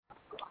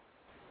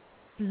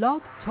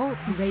Blog Talk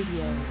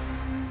Radio.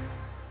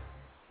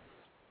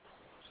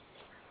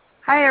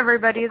 Hi,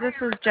 everybody. This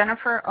is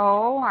Jennifer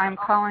O. I'm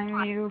talking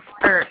to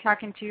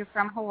you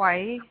from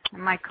Hawaii.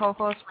 And my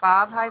co-host,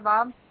 Bob. Hi,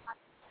 Bob.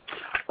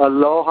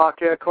 Aloha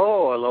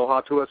keiko.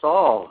 Aloha to us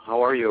all.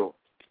 How are you?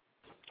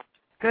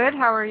 Good.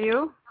 How are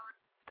you?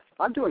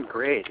 I'm doing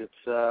great. It's,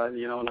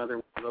 another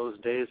one of those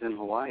days in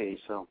Hawaii,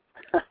 so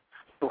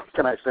what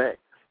can I say?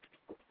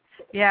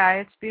 Yeah,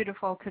 it's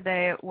beautiful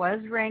today. It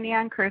was rainy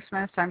on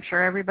Christmas. I'm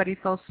sure everybody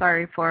feels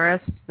sorry for us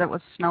that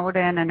was snowed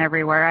in and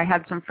everywhere. I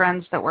had some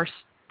friends that were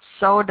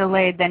so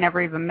delayed they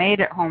never even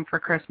made it home for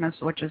Christmas,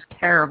 which is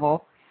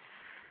terrible.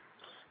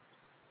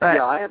 But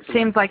yeah, it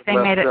seems like they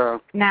made it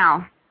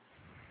now.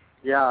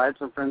 Yeah, I had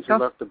some friends who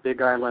left the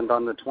Big Island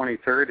on the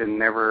 23rd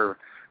and I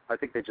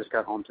think they just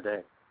got home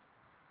today.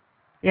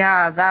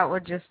 Yeah, that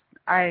would just,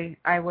 I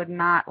would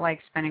not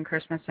like spending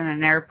Christmas in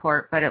an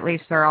airport, but at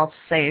least they're all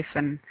safe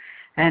and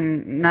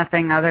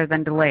nothing other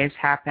than delays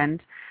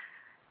happened.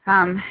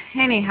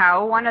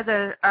 Anyhow,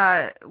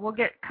 we'll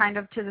get kind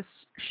of to the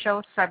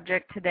show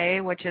subject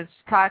today, which is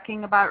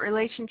talking about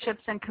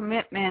relationships and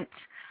commitment.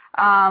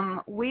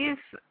 I've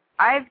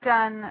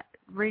done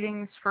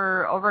readings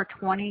for over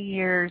 20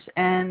 years,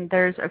 and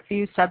there's a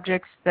few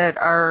subjects that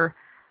are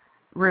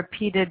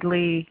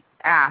repeatedly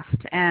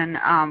asked, and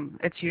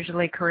it's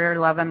usually career,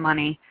 love, and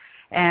money.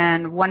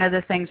 And one of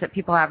the things that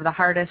people have the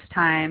hardest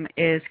time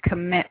is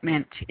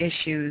commitment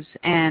issues,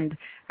 and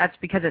that's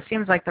because it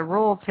seems like the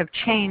rules have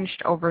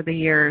changed over the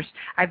years.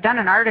 I've done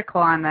an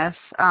article on this,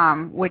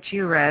 which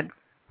you read,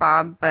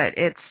 Bob, but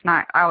it's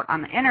not out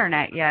on the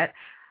internet yet.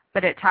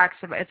 But it talks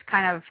about, it's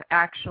kind of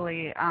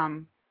actually,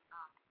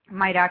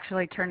 might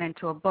actually turn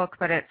into a book,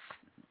 but it's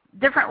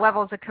different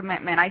levels of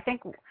commitment. I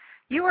think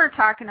you were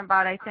talking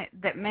about, I think,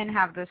 that men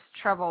have this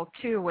trouble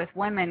too with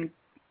women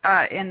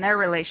in their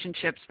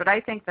relationships, but I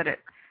think that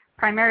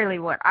primarily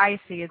what I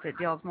see is it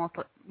deals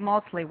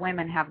mostly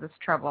women have this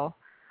trouble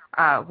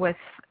with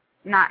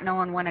not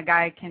knowing when a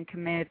guy can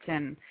commit,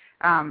 and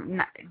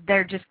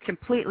they're just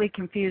completely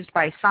confused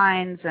by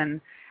signs. And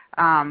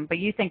but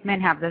you think men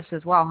have this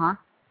as well, huh?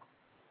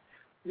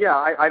 Yeah,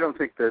 I don't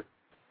think that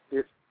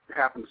it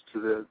happens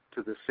to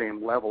the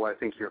same level. I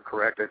think you're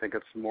correct. I think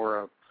it's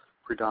more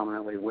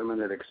predominantly women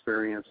that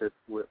experience it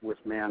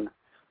with men.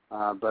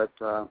 But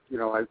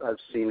I've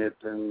seen it,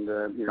 and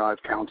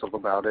I've counseled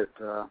about it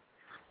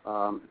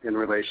in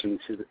relation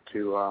to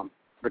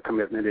the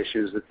commitment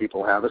issues that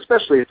people have,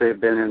 especially if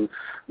they've been in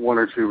one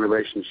or two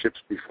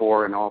relationships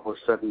before, and all of a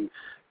sudden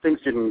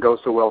things didn't go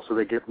so well, so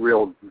they get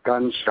real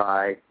gun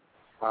shy,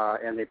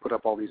 and they put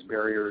up all these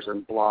barriers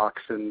and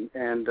blocks and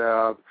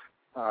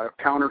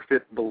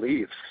counterfeit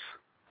beliefs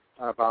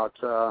about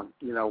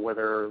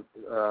whether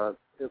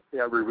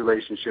every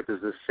relationship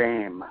is the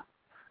same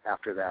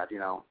after that.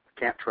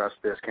 Can't trust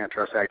this, can't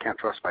trust that, can't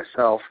trust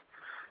myself.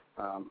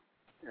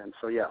 And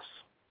so, yes,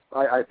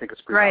 I think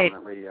it's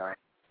predominantly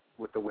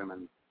with the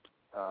women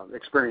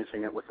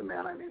experiencing it with the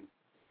men, I mean.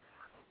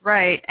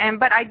 Right,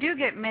 but I do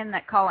get men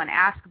that call and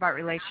ask about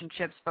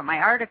relationships, but my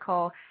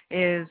article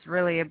is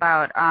really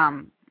about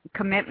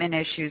commitment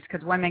issues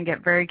because women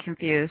get very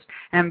confused.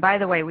 And by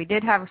the way, we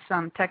did have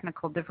some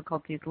technical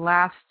difficulties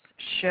last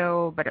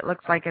show, but it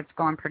looks like it's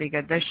going pretty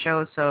good this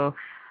show, so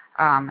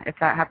if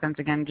that happens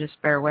again,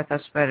 just bear with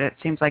us, but it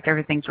seems like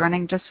everything's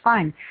running just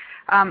fine.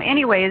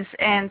 Anyways,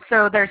 and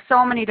so there's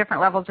so many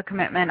different levels of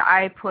commitment.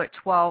 I put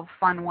 12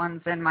 fun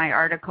ones in my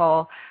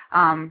article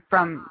I'll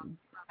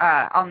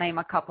name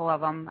a couple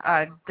of them.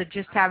 The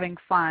just having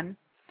fun,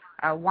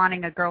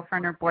 wanting a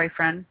girlfriend or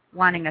boyfriend,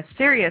 wanting a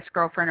serious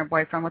girlfriend or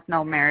boyfriend with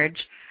no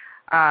marriage.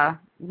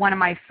 One of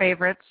my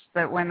favorites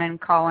that women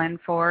call in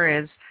for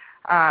is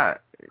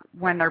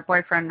when their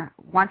boyfriend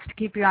wants to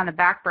keep you on the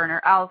back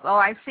burner.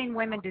 I've seen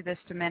women do this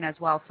to men as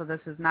well, so this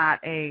is not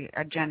a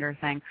gender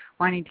thing.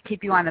 Wanting to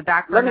keep you on the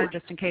back burner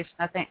just in case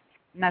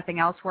nothing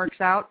else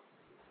works out.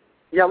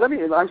 Yeah, let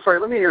me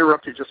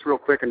interrupt you just real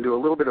quick and do a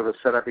little bit of a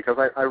setup, because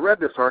I read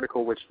this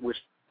article which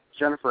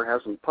Jennifer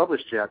hasn't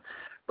published yet,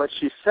 but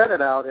she set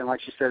it out, and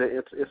like she said,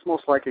 it's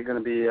most likely going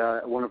to be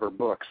one of her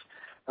books.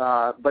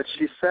 But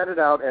she set it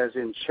out as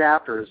in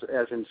chapters,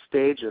 as in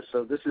stages.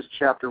 So this is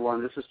chapter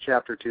 1, this is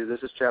chapter 2,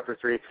 this is chapter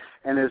 3,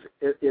 and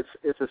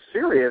it's a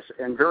serious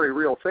and very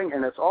real thing,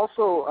 and it's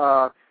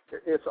also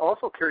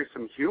carries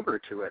some humor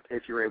to it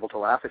if you're able to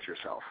laugh at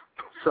yourself.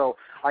 So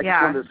I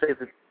just wanted to say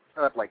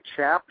that like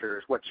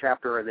chapters, what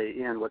chapter are they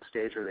in, what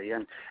stage are they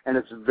in, and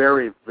it's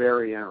very,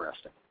 very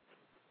interesting.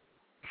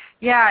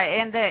 Yeah,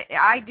 and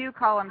I do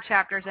call them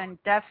chapters,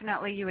 and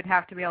definitely you would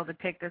have to be able to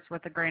take this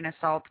with a grain of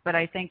salt, but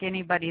I think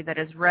anybody that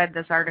has read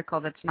this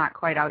article that's not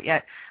quite out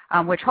yet,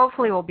 which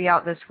hopefully will be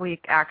out this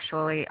week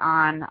actually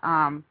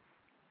on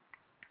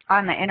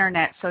the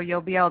internet, so you'll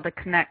be able to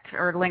connect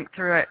or link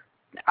through it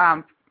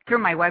through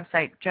my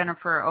website,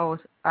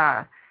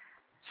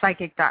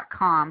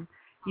 jenniferopsychic.com.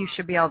 You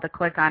should be able to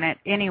click on it.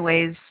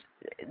 Anyways,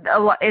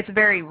 it's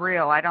very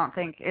real. I don't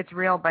think it's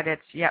real, but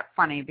it's yet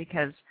funny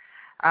because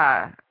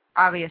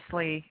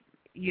obviously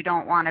you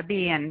don't want to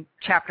be in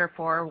chapter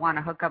 4, want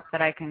to hook up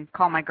that I can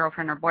call my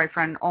girlfriend or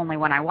boyfriend only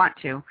when I want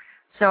to.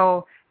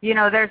 So,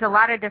 there's a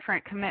lot of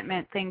different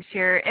commitment things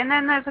here. And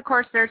then there's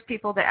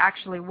people that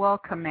actually will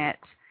commit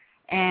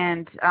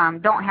and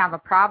don't have a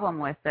problem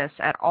with this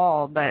at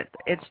all. But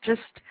it's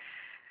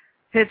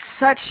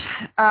such,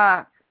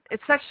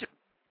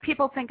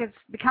 people think it's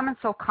becoming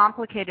so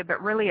complicated,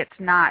 but really it's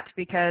not,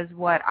 because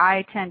what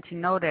I tend to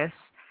notice,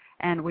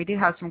 and we do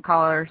have some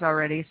callers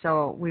already,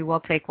 so we will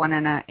take one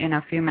in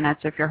a few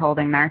minutes if you're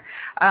holding there.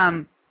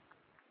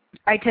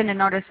 I tend to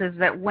notice is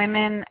that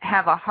women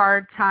have a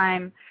hard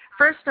time.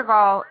 First of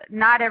all,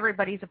 not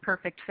everybody's a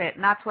perfect fit,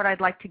 and that's what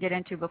I'd like to get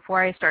into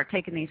before I start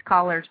taking these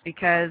callers,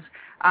 because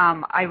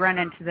I run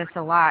into this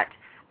a lot.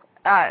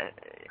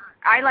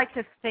 I like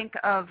to think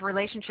of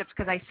relationships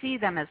because I see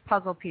them as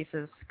puzzle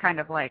pieces,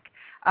 kind of like.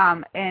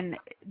 And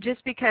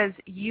just because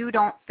you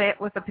don't fit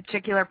with a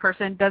particular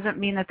person doesn't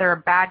mean that they're a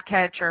bad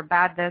catch or a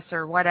bad this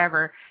or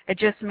whatever. It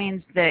just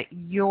means that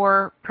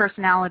your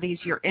personalities,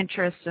 your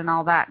interests, and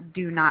all that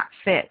do not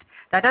fit.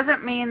 That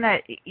doesn't mean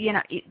that,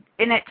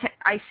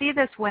 I see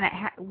this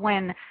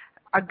when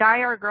a guy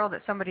or a girl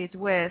that somebody's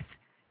with,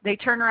 they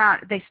turn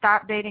around, they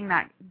stop dating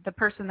the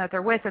person that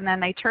they're with, and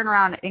then they turn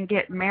around and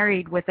get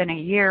married within a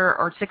year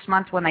or 6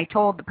 months when they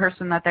told the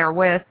person that they're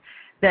with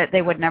that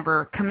they would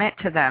never commit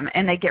to them,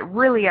 and they get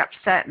really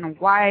upset, and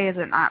why is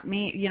it not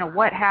me?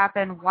 What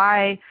happened?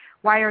 Why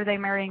are they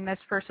marrying this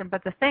person?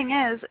 But the thing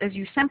is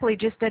you simply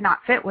just did not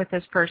fit with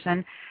this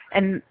person,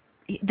 and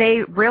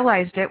they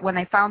realized it when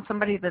they found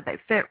somebody that they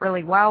fit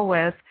really well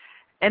with.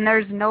 And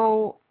there's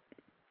no,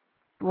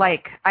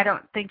 I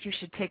don't think you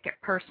should take it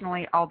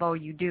personally, although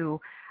you do.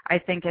 I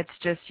think it's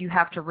just you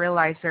have to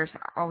realize there's,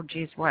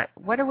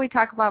 what did we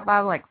talk about,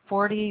 Bob?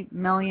 40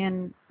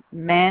 million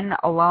men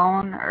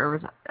alone or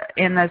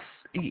in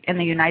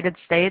the United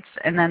States,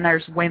 and then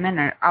there's women,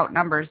 and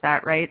outnumbers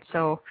that, right?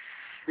 So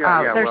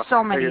there's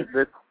so many.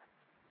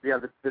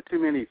 The too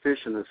many fish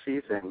in the sea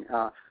thing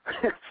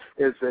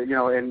is,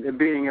 and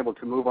being able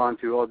to move on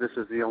to, this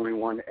is the only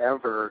one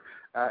ever,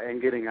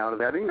 and getting out of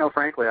that.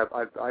 Frankly,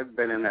 I've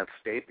been in that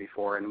state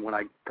before, and when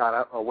I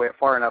got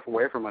far enough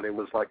away from it, it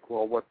was like,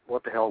 well,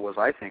 what the hell was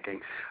I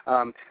thinking?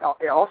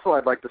 Also,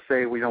 I'd like to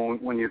say,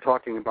 when you're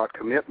talking about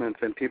commitments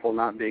and people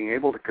not being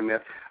able to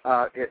commit,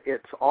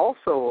 it's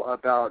also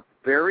about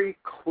very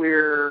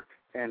clear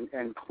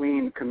and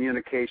clean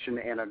communication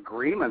and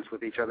agreements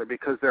with each other,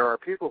 because there are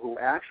people who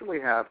actually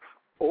have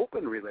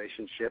open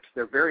relationships.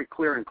 They're very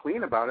clear and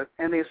clean about it,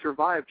 and they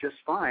survive just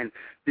fine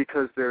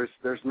because there's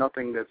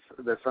nothing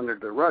that's under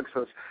the rug.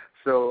 So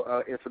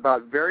it's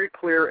about very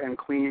clear and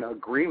clean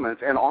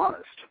agreements and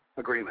honest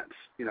agreements.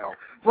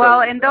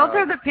 Well, and those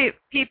are the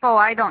people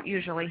I don't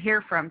usually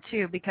hear from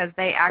too, because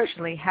they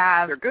actually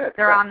have. They're good.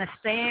 They're on the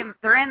same.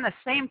 They're in the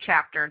same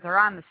chapter. They're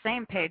on the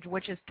same page,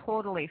 which is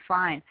totally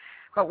fine.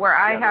 But where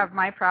I have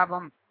my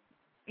problem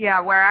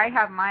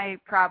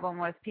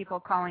with people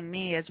calling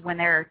me is when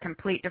they're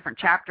complete different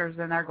chapters,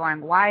 and they're going,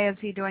 why is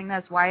he doing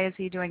this? Why is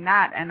he doing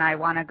that? And I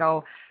want to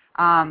go,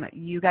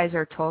 you guys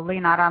are totally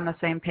not on the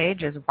same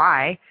page as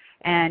why,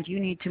 and you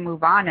need to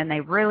move on. And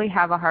they really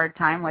have a hard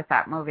time with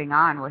that, moving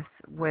on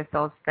with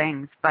those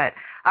things. But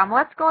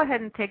let's go ahead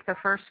and take the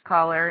first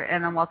caller,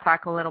 and then we'll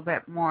talk a little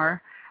bit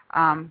more.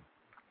 Talk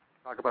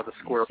about the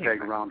square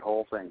peg round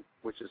hole thing,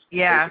 which is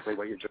basically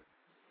what you just.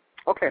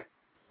 Okay.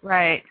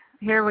 Right.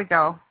 Here we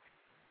go.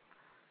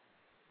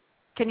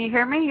 Can you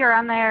hear me? You're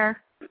on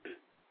there.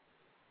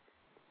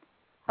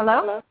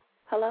 Hello?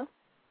 Hello?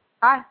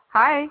 Hi.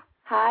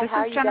 Hi, This how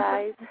are is you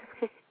Jennifer.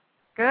 guys?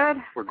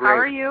 Good. We're great. How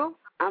are you?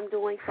 I'm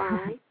doing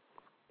fine.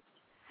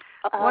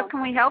 What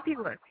can we help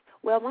you with?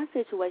 Well, my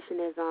situation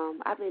is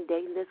I've been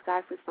dating this guy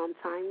for some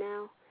time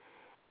now,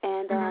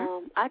 and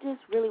I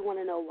just really want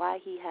to know why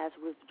he has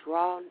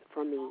withdrawn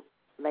from me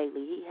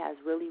lately. He has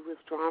really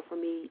withdrawn from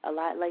me a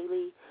lot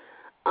lately.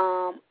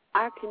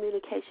 Our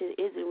communication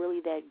isn't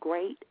really that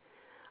great.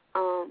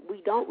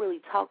 We don't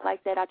really talk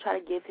like that. I try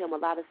to give him a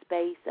lot of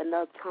space,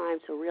 enough time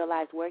to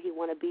realize where he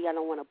want to be. I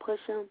don't want to push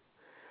him.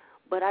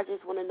 But I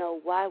just want to know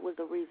why was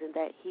the reason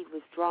that he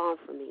withdrawn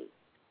from me.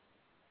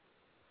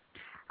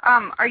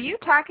 Are you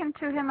talking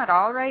to him at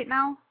all right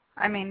now?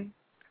 I mean,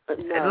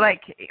 no.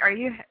 Are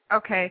you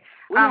okay?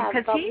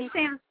 Because he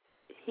seems.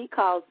 He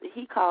calls.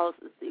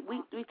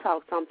 We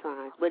talk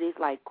sometimes, but it's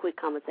like quick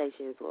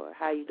conversations or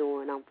how you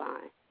doing? I'm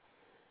fine.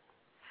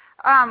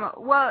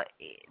 Well,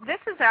 this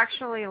is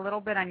actually a little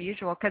bit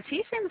unusual because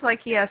he seems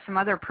like he has some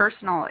other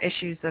personal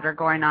issues that are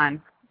going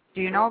on.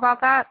 Do you know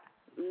about that?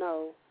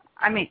 No.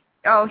 I mean,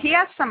 he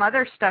has some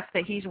other stuff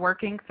that he's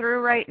working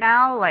through right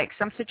now, like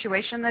some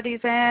situation that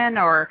he's in,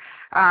 or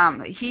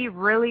he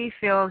really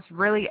feels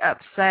really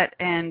upset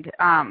and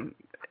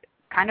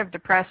kind of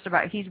depressed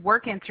about. He's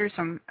working through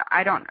some,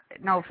 I don't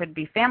know if it'd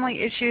be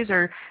family issues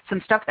or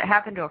some stuff that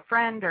happened to a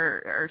friend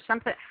or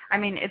something. I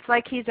mean, it's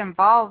like he's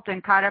involved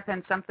and caught up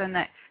in something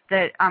that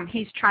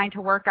he's trying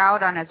to work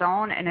out on his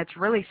own, and it's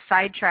really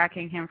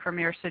sidetracking him from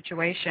your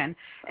situation.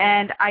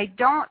 And I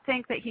don't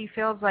think that he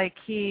feels like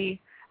he,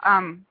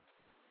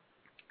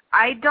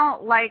 I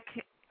don't like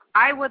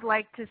I would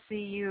like to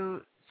see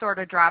you sort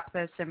of drop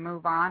this and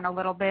move on a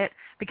little bit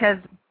because,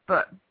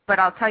 but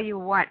I'll tell you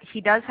what,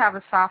 he does have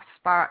a soft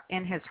spot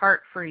in his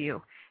heart for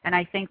you, and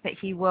I think that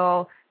he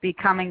will be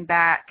coming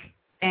back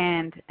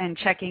and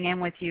checking in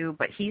with you,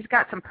 but he's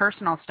got some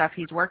personal stuff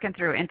he's working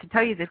through, and to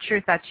tell you the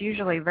truth, that's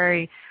usually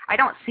I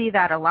don't see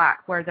that a lot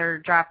where they're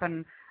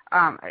dropping,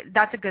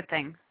 that's a good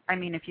thing. I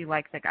mean, if you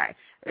like the guy,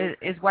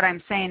 is what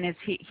I'm saying is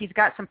he's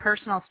got some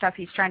personal stuff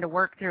he's trying to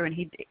work through,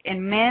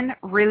 and men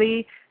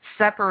really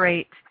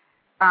separate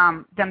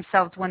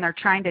themselves when they're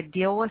trying to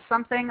deal with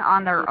something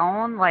on their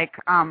own, like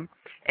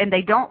and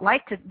they don't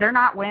like to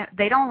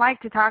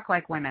talk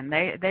like women.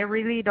 They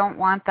really don't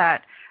want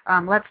that.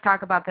 Let's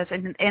talk about this.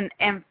 And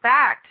in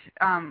fact,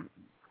 and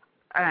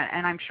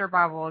I'm sure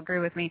Bob will agree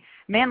with me,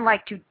 men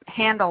like to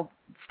handle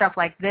stuff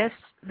like this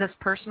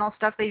personal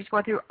stuff that he's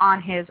going through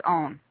on his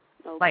own.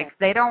 Okay. Like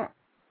they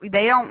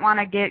don't want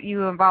to get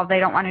you involved. They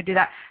don't want to do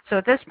that. So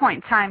at this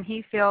point in time,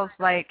 he feels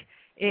like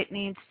he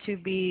needs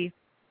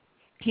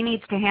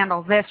to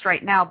handle this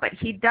right now, but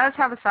he does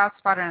have a soft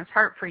spot in his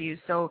heart for you.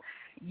 So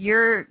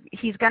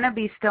he's going to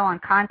be still in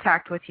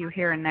contact with you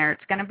here and there.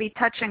 It's going to be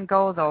touch and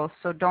go though,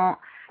 so don't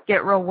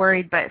get real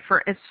worried. But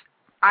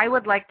I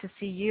would like to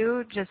see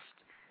you just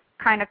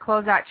kind of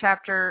close that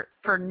chapter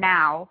for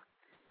now.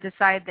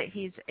 Decide that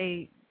he's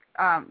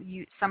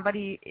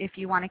somebody, if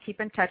you want to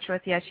keep in touch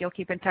with, yes, you'll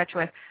keep in touch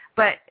with,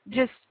 but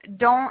just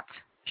don't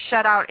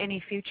shut out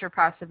any future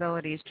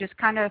possibilities. Just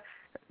kind of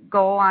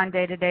go on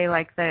day to day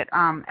like that,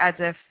 as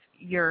if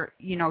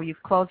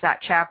you've closed that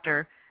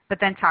chapter, but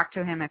then talk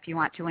to him if you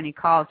want to when he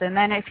calls. And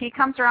then if he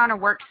comes around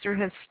and works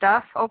through his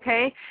stuff,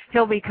 okay,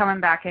 he'll be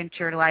coming back into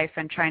your life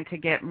and trying to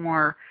get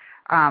more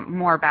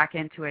back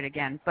into it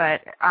again.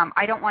 But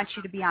I don't want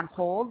you to be on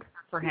hold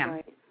for him.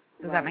 Right.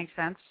 Does that make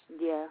sense?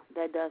 Yeah,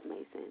 that does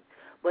make sense.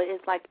 But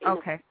it's like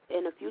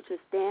in a future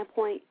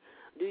standpoint,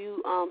 do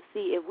you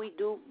see if we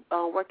do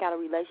work out a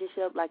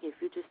relationship, like in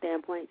future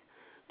standpoints,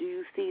 do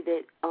you see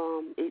that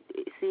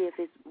see if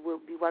it will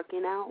be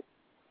working out?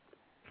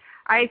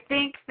 I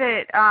think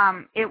that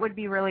it would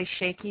be really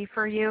shaky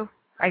for you.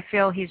 I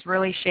feel he's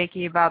really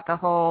shaky about the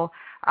whole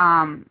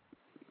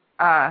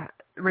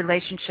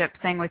relationship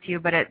thing with you,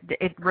 but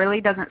it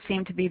really doesn't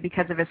seem to be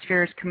because of his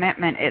fierce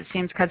commitment. It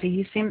seems because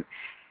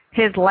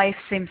his life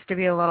seems to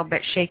be a little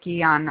bit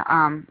shaky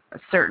on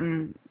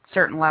certain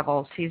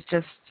levels. He's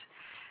just,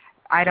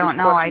 I don't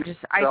know. I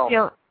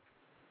feel.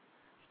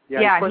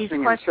 Yeah, he's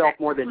questioning himself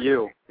more than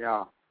you.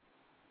 Yeah.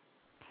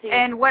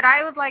 And what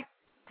I would like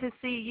to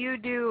see you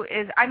do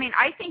is,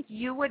 I think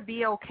you would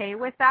be okay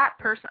with that.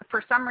 For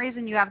some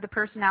reason, you have the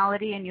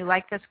personality and you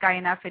like this guy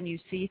enough, and you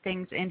see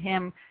things in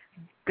him.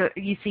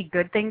 You see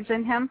good things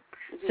in him.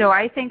 Mm-hmm. So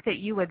I think that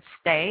you would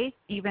stay,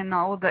 even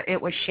though it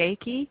was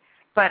shaky.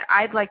 But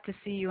I'd like to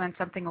see you in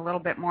something a little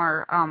bit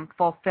more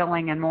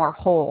fulfilling and more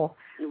whole.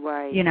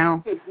 Right.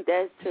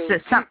 That's true.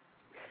 So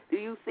do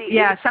you see?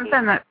 Yeah,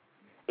 something that.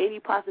 Any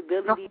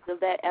possibilities of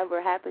that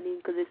ever happening?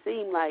 Because it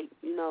seemed like,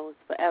 it's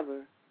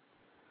forever.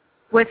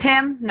 With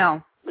him?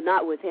 No. But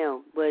not with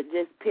him, but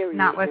just period.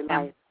 Not with him.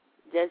 Life.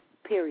 Just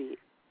period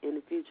in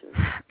the future.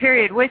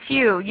 Period. With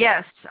you,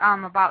 yes,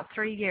 about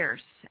 3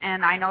 years.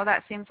 And I know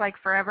that seems like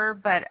forever,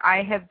 but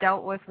I have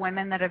dealt with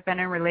women that have been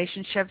in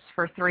relationships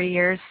for 3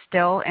 years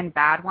still, and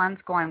bad ones,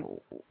 going,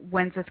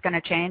 when's this going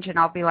to change? And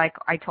I'll be like,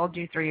 I told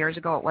you 3 years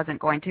ago it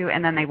wasn't going to,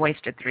 and then they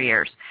wasted 3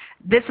 years.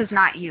 This is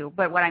not you,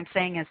 but what I'm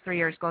saying is 3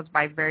 years goes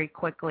by very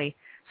quickly,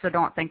 so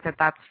don't think that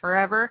that's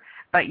forever.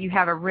 But you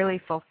have a really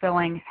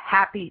fulfilling,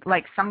 happy,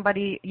 like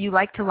somebody, you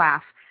like to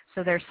laugh.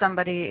 So there's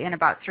somebody in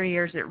about 3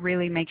 years that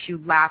really makes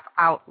you laugh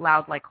out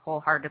loud, like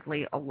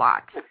wholeheartedly a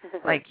lot.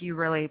 Like you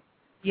really,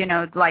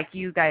 like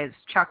you guys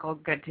chuckle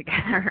good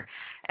together.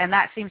 And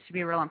that seems to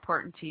be real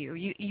important to you.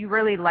 You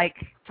really like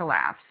to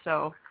laugh.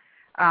 So,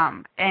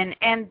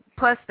 and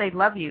plus they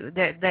love you.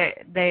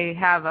 They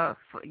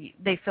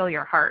fill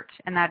your heart,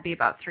 and that'd be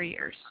about 3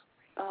 years.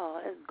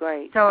 Oh, that's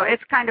great. So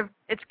it's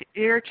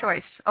your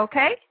choice.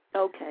 Okay?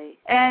 Okay.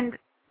 And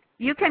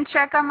you can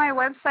check on my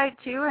website,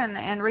 too,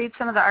 and read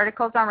some of the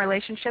articles on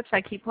relationships.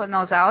 I keep putting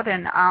those out.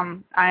 And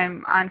I'm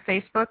on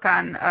Facebook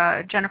on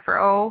Jennifer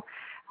O.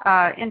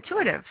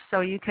 Intuitive.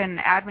 So you can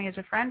add me as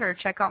a friend or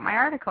check out my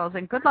articles.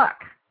 And good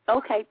luck.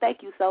 Okay.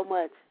 Thank you so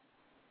much.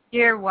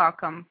 You're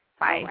welcome.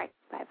 Bye. All right.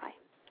 Bye-bye.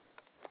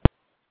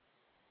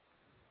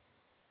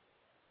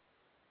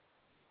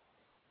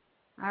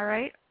 All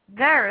right.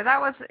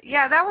 That was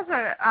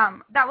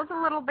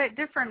a little bit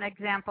different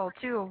example,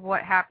 too, of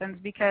what happens,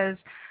 because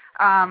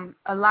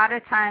a lot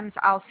of times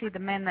I'll see the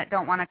men that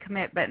don't want to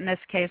commit, but in this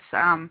case,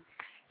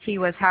 he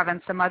was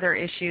having some other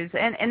issues.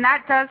 And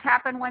that does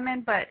happen,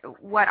 women, but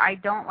what I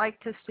don't like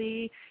to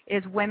see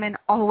is women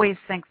always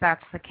think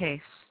that's the case.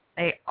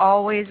 They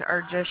always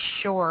are just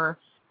sure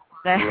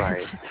that.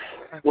 Right.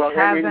 Well,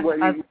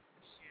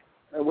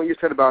 what you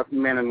said about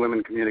men and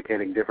women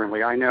communicating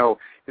differently, I know,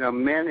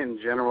 men in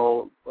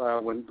general,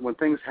 when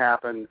things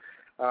happen,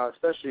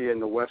 especially in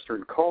the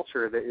Western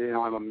culture, that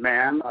I'm a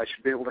man, I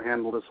should be able to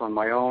handle this on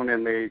my own,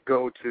 and they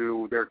go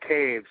to their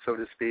cave, so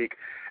to speak,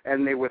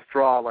 and they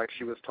withdraw, like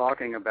she was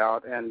talking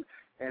about, and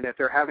if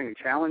they're having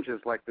challenges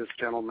like this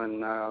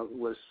gentleman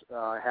was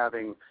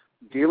having,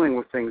 dealing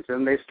with things,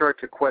 then they start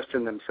to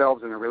question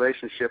themselves in a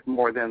relationship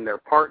more than their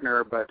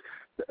partner, but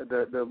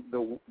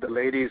the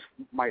ladies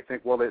might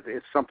think, well,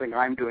 it's something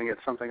I'm doing,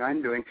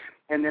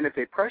 and then if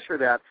they pressure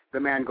that, the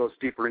man goes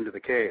deeper into the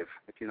cave,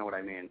 if you know what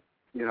I mean.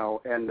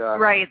 And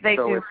right, they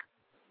so do.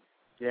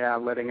 Yeah,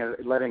 letting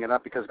it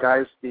up, because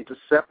guys need to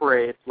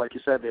separate. Like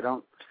you said, they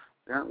aren't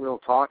real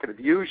talkative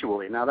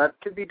usually. Now that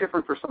could be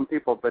different for some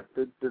people, but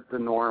the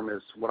norm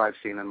is what I've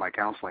seen in my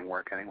counseling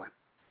work anyway.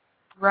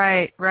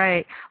 Right.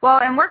 Well,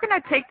 and we're going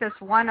to take this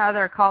one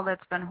other call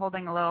that's been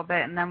holding a little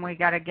bit, and then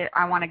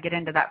I want to get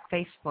into that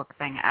Facebook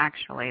thing,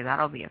 actually.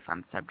 That'll be a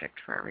fun subject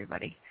for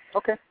everybody.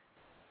 Okay.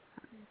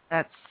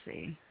 Let's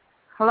see.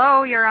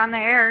 Hello, you're on the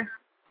air.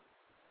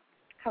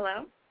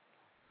 Hello?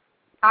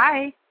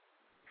 Hi.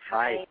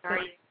 Hi. How are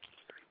you?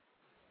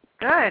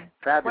 Good.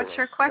 Fabulous. What's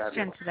your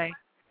question Fabulous. today?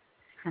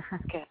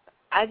 Good.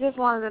 I just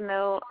wanted to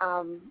know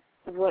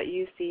what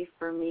you see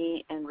for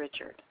me and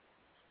Richard.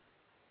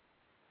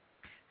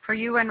 For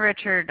you and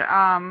Richard,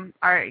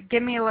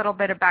 give me a little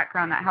bit of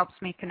background. That helps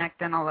me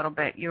connect in a little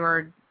bit.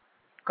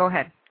 Go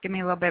ahead. Give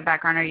me a little bit of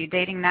background. Are you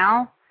dating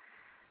now?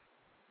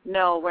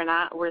 No, we're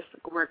not. We're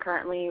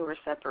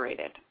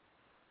separated.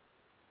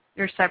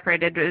 You're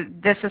separated.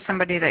 This is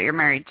somebody that you're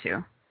married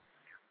to.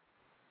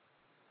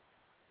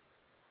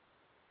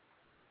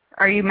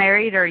 Are you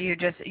married, or are you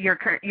just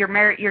you're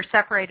married? You're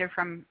separated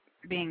from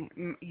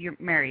being you're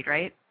married,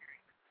 right?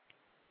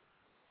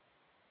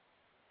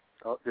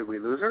 Oh, did we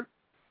lose her?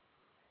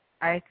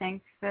 I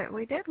think that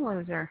we did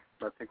lose her.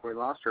 I think we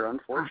lost her,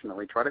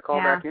 unfortunately. Try to call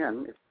back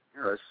in if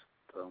you hear us.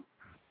 So.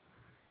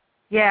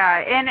 Yeah,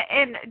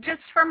 and just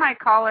for my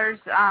callers,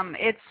 I've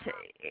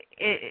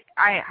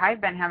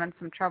been having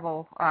some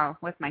trouble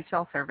with my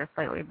cell service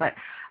lately. But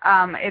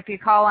if you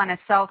call on a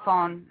cell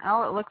phone,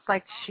 it looks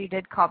like she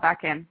did call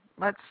back in.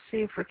 Let's see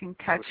if we can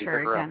catch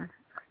her again.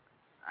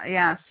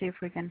 Yeah, see if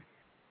we can.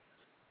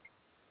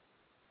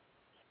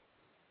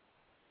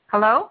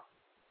 Hello?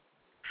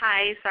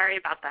 Hi, sorry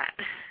about that.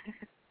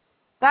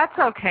 That's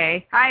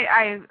okay.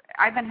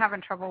 I've been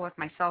having trouble with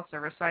my cell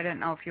service, so I didn't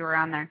know if you were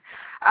on there.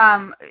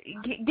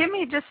 Give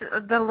me just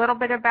the little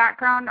bit of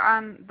background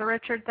on the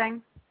Richard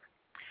thing,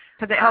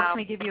 because it helps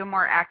me give you a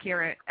more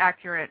accurate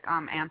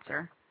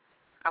answer.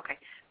 Okay.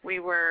 We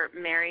were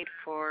married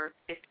for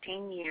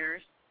 15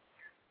 years,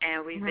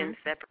 and we've been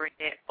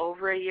separated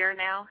over a year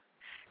now.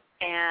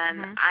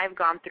 And I've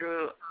gone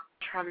through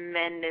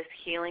tremendous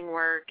healing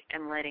work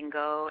and letting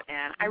go,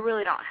 and I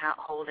really don't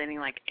hold any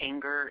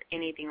anger,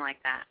 anything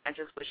like that. I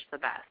just wish the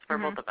best for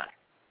both of us.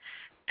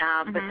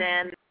 But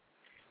then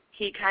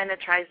he kind of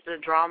tries to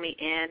draw me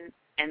in,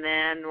 and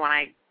then when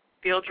I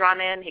feel drawn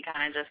in, he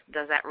kind of just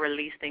does that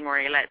release thing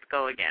where he lets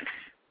go again.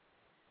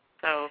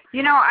 So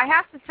I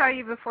have to tell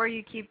you before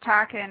you keep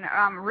talking,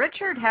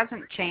 Richard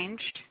hasn't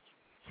changed.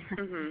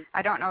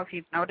 I don't know if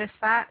you've noticed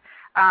that.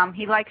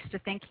 He likes to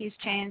think he's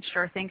changed,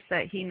 or thinks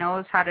that he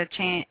knows how to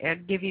change.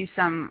 Give you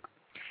some.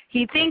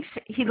 He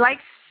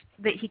likes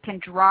that he can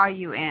draw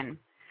you in,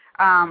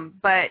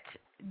 but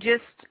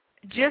just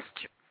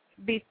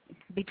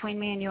between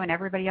me and you and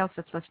everybody else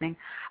that's listening,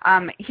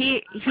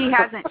 he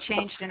hasn't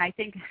changed, and I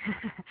think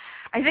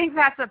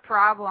that's a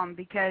problem,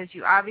 because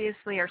you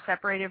obviously are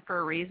separated for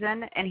a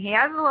reason, and he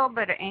has a little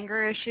bit of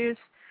anger issues.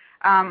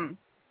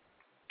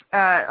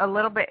 A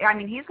little bit. I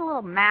mean, he's a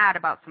little mad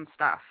about some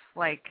stuff.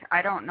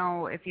 I don't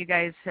know if you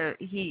guys.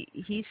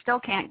 He still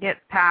can't get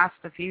past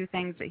a few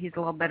things that he's a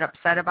little bit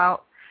upset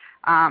about.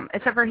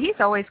 Except for he's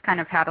always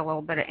kind of had a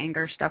little bit of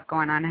anger stuff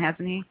going on,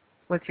 hasn't he,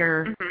 with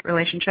your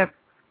relationship?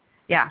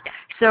 Yeah.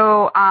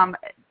 So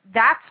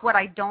that's what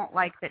I don't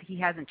like, that he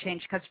hasn't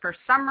changed, because for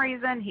some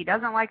reason he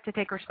doesn't like to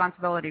take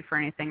responsibility for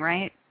anything,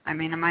 right? I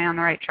mean, am I on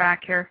the right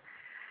track here?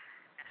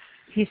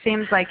 He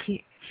seems like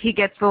he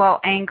gets a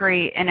little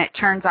angry, and it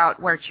turns out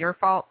where it's your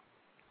fault.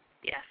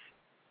 Yes.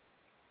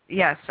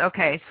 Yes,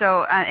 okay.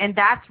 So, and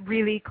that's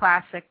really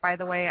classic, by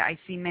the way. I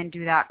see men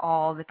do that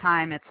all the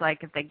time. It's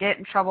like if they get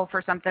in trouble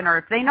for something, or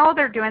if they know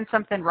they're doing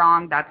something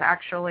wrong, that's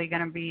actually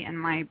going to be in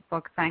my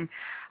book thing.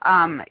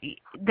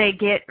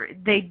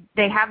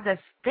 They have this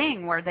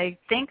thing where they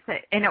think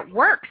that, and it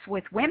works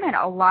with women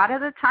a lot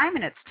of the time,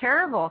 and it's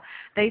terrible.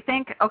 They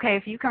think, okay,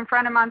 if you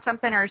confront them on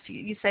something, or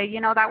you say,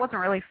 that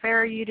wasn't really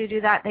fair of you to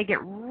do that, they get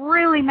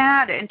really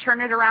mad and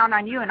turn it around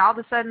on you, and all of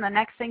a sudden the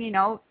next thing you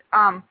know,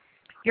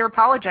 you're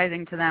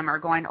apologizing to them, or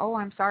going, oh,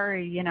 I'm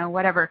sorry,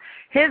 whatever.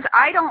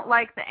 I don't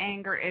like the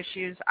anger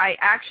issues. I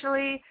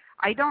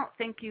don't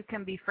think you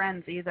can be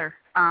friends either,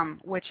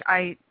 which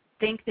I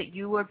think that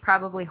you would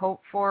probably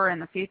hope for in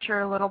the future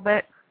a little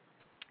bit,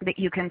 that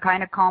you can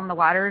kind of calm the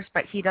waters,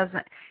 but he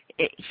doesn't.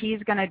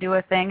 he's going to do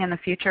a thing in the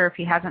future, if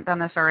he hasn't done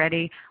this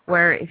already,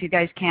 where if you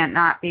guys can't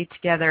not be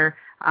together,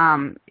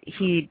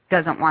 he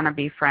doesn't want to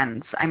be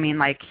friends. I mean,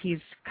 like, he's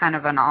kind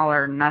of an all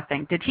or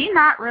nothing. Did he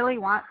not really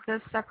want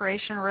this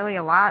separation really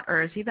a lot,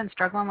 or has he been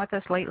struggling with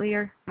this lately,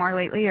 or more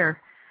lately, or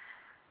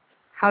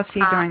how's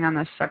he doing on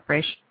this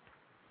separation?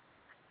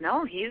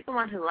 No, he's the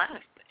one who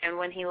left. And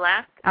when he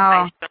left,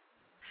 oh.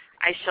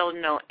 I showed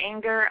no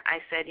anger. I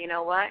said, you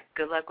know what,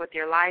 good luck with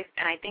your life.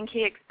 And I think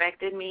he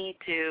expected me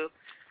to,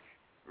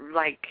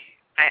 like,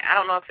 I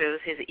don't know if it was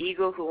his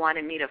ego who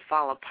wanted me to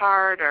fall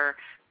apart or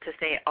to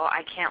say, oh,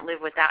 I can't live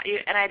without you.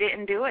 And I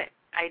didn't do it.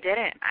 I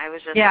didn't. I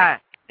was just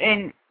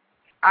and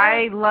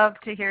I love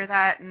to hear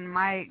that. And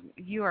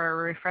you are a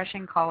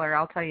refreshing caller,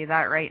 I'll tell you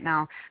that right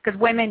now. Because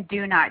women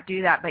do not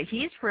do that. But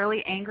he's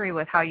really angry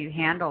with how you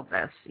handled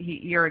this.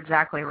 You're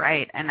exactly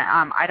right. And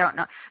I don't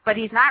know. But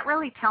he's not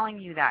really telling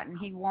you that. And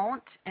he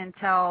won't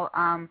until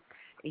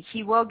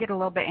he will get a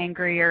little bit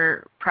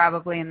angrier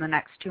probably in the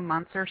next 2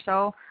 months or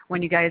so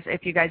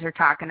if you guys are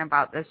talking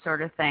about this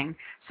sort of thing.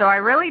 So I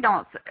really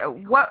don't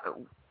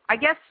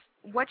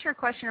what's your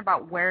question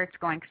about where it's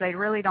going? Because I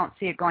really don't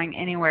see it going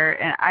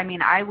anywhere. And I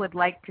mean, I would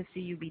like to see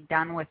you be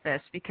done with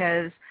this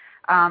because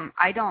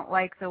I don't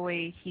like the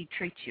way he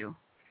treats you.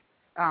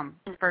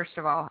 First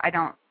of all, I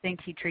don't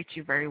think he treats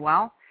you very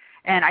well.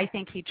 And I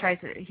think he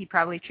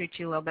probably treats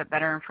you a little bit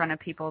better in front of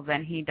people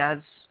than he does.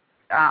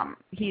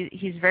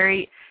 He's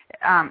very,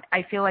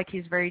 I feel like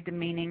he's very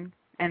demeaning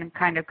and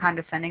kind of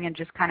condescending and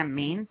just kind of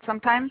mean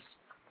sometimes.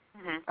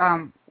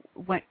 Mm-hmm.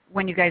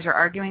 When you guys are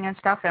arguing and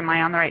stuff. Am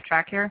I on the right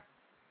track here?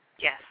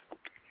 Yes.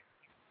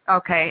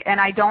 Okay,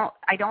 and I don't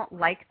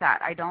like that.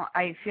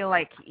 I feel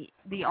like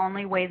the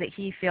only way that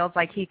he feels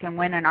like he can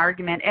win an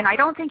argument, and I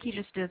don't think he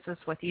just does this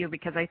with you,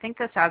 because I think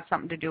this has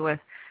something to do with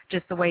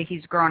just the way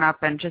he's grown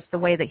up and just the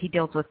way that he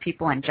deals with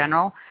people in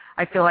general.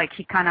 I feel like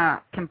he kind of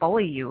can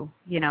bully you,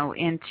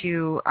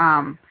 into,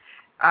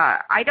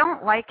 I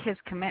don't like his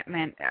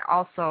commitment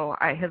also,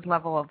 his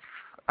level of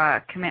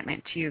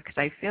commitment to you, because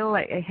I feel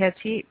like,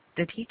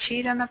 did he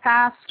cheat in the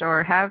past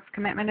or have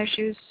commitment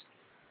issues?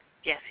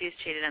 Yes, he's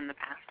cheated in the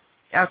past.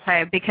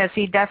 Okay, because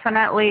he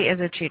definitely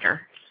is a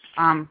cheater.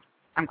 I'm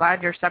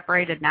glad you're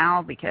separated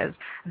now, because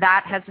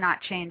that has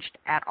not changed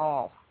at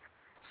all.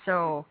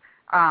 So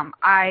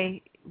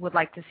I would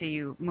like to see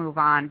you move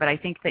on, but I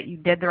think that you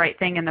did the right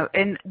thing. And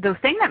the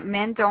thing that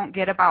men don't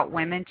get about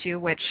women too,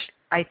 which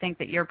I think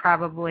that you're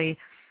probably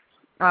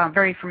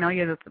very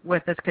familiar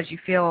with this because you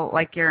feel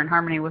like you're in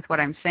harmony with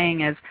what I'm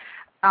saying, is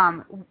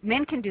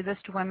men can do this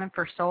to women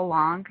for so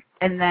long,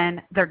 and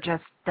then they're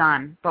just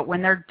done. But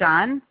when they're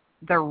done,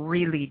 they're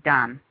really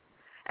done.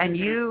 And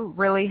you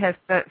really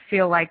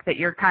feel like that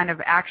you're kind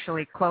of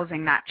actually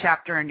closing that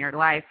chapter in your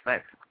life,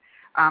 but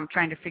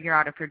trying to figure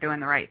out if you're doing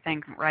the right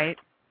thing, right?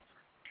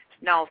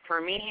 No, for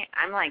me,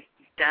 I'm like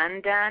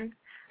done.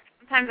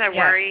 Sometimes I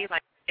worry,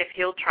 like, if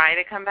he'll try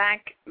to come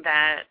back,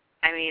 that,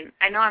 I mean,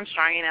 I know I'm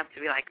strong enough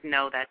to be like,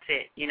 no, that's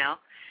it,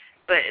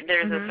 But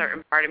there's a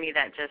certain part of me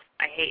that just,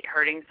 I hate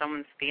hurting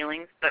someone's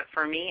feelings. But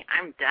for me,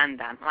 I'm done.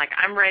 Like,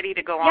 I'm ready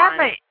to go on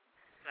a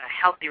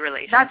healthy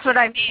relationship. That's what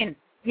I mean.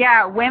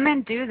 Yeah,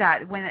 women do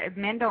that. When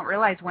men don't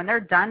realize when they're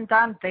done,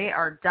 they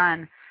are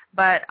done.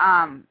 But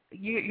I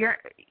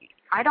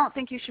don't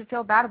think you should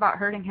feel bad about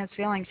hurting his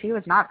feelings. He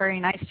was not very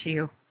nice to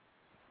you.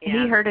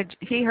 Yeah.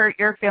 He hurt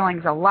your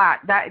feelings a lot.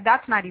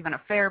 That's not even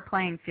a fair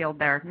playing field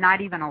there. Not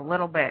even a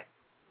little bit.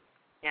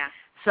 Yeah.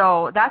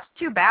 So that's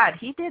too bad.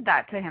 He did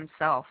that to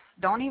himself.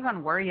 Don't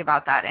even worry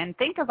about that. And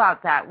think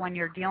about that when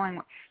you're dealing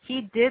with,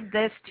 he did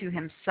this to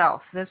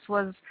himself. This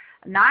was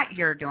not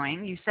your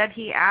doing. You said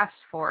he asked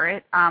for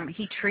it.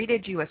 He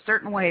treated you a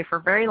certain way for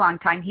a very long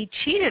time. He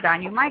cheated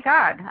on you. My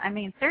God. I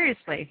mean,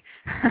 seriously.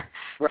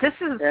 This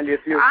is, and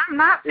if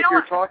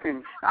you're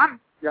talking,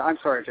 I'm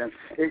sorry, Jen.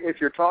 If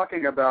you're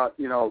talking about,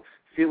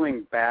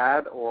 feeling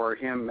bad or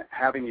him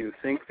having you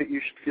think that you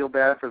should feel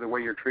bad for the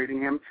way you're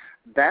treating him,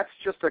 that's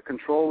just a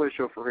control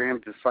issue for him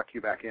to suck you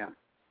back in.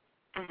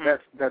 Mm-hmm.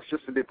 That's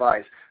just a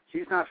device.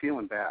 He's not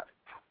feeling bad.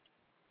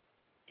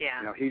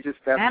 Yeah.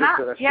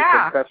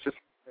 That's just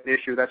an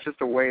issue. That's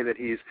just a way that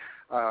he's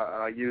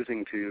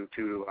using to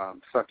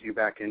suck you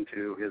back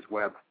into his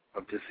web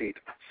of deceit.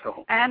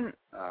 So. And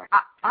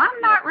I'm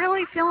not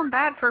really feeling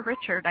bad for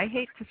Richard. I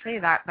hate to say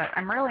that, but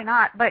I'm really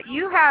not. But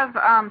you have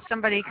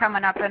somebody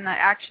coming up in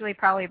actually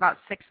probably about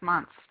 6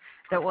 months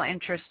that will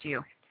interest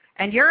you.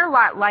 And you're a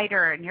lot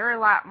lighter, and you're a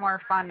lot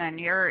more fun, and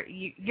your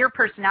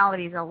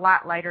personality is a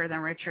lot lighter than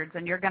Richard's,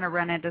 and you're going to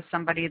run into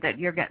somebody that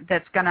you're going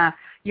to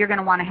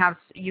want to have.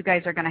 You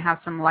guys are going to have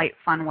some light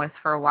fun with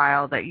for a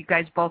while. That you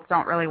guys both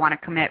don't really want to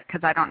commit,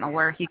 because I don't know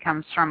where he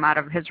comes from out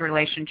of his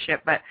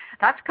relationship, but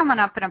that's coming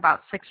up in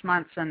about 6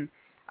 months, and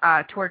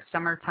towards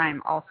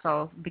summertime,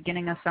 also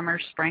beginning of summer,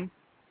 spring.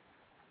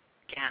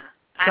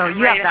 Yeah. So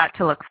you have that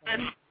to look for.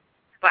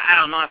 But I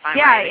don't know if I'm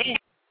ready.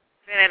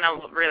 In a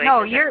relationship.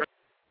 No, you're.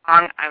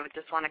 I would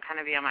just want to kind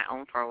of be on my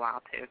own for a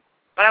while too,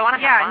 but I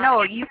want to have fun.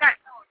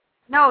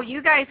 No,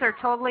 you guys are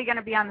totally going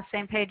to be on the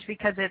same page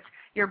because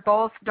you're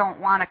both don't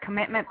want a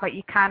commitment, but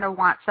you kind of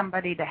want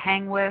somebody to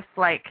hang with,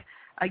 like,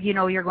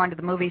 you're going to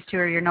the movies too,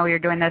 or you're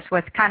doing this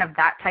with, kind of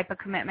that type of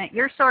commitment.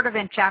 You're sort of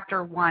in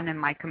chapter 1 in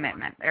my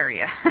commitment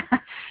area.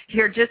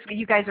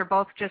 You guys are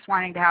both just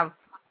wanting to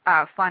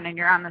have fun, and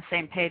you're on the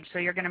same page, so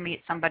you're going to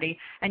meet somebody,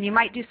 and you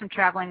might do some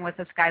traveling with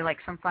this guy, like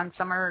some fun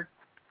summer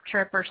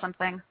trip or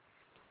something.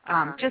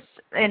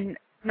 And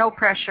no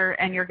pressure,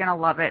 and you're going to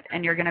love it,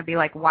 and you're going to be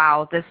like,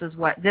 wow, this is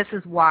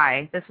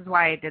why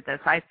I did this.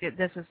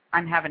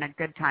 I'm having a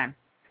good time.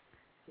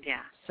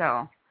 Yeah.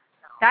 So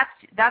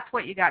that's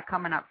what you got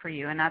coming up for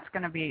you, and that's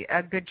going to be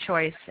a good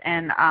choice,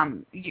 and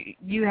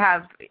you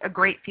have a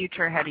great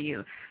future ahead of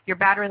you. Your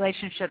bad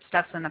relationship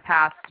stuff's in the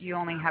past. You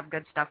only have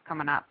good stuff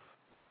coming up.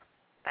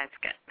 That's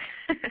good.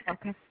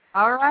 Okay.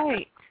 All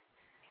right.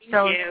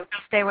 So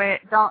stay away.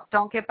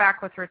 Don't get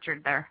back with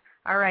Richard there.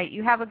 All right.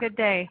 You have a good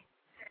day.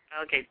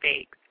 Okay,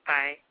 thanks.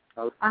 Bye.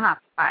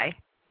 Bye.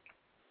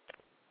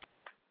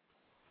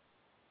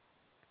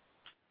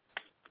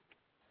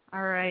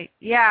 All right.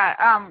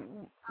 Yeah,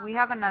 we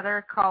have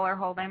another caller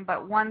holding,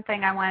 but one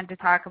thing I wanted to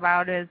talk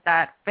about is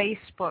that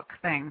Facebook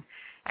thing.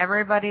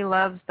 Everybody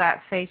loves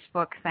that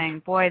Facebook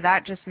thing. Boy,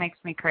 that just makes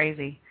me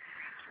crazy.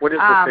 What is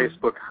the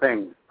Facebook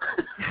thing?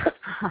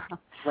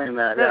 Explain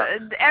that.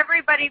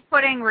 Everybody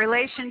putting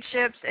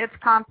relationships, it's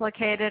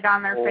complicated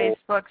on their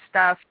Facebook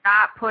stuff,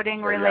 not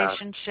putting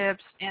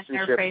relationships in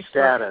their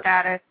Facebook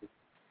status.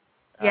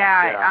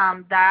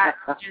 That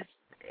just,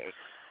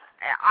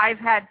 I've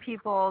had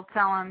people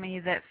telling me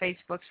that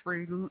Facebook's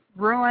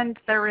ruined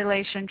their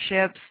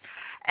relationships,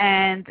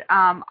 and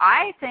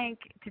I think,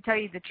 to tell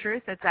you the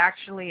truth, it's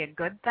actually a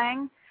good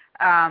thing.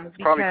 It's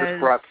probably just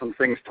brought some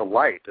things to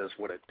light, is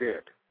what it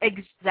did.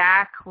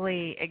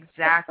 Exactly.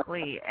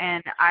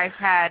 And I've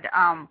had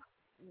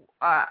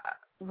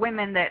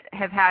women that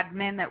have had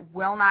men that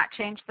will not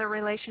change their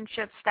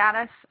relationship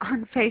status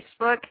on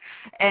Facebook,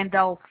 and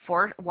they'll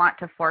want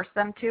to force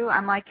them to.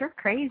 I'm like, you're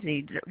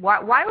crazy.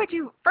 Why would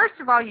you? First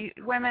of all, you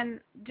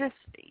women, just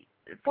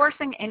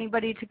forcing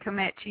anybody to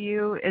commit to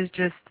you is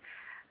just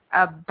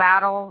a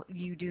battle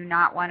you do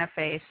not want to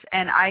face,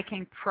 and I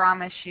can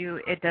promise you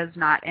it does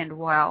not end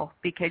well,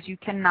 because you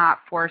cannot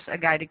force a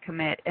guy to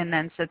commit and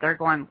then sit there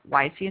going,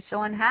 why is he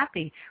so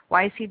unhappy?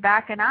 Why is he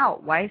backing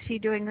out? Why is he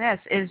doing this?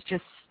 It's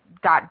just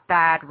got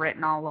bad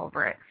written all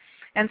over it.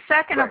 And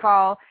second of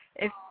all,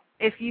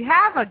 if you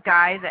have a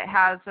guy that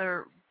has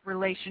a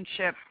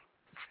relationship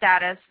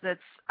status that's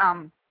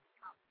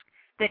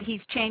that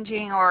he's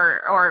changing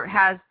or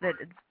has that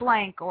it's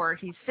blank, or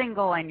he's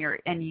single and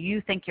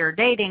you think you're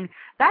dating,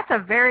 that's a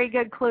very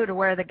good clue to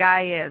where the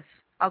guy is.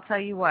 I'll tell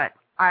you what,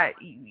 I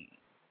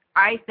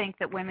think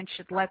that women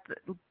should let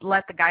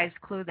the guys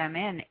clue them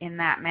in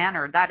that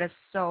manner. That is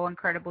so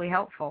incredibly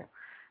helpful,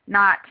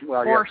 not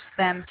force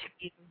them to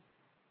be.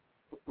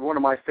 One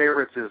of my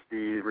favorites is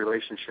the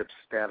relationship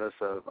status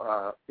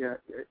of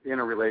in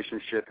a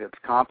relationship. It's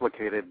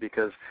complicated,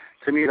 because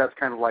to me that's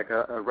kind of like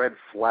a red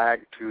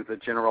flag to the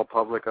general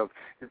public of,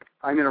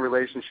 I'm in a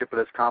relationship but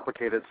it's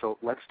complicated, so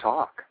let's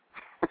talk.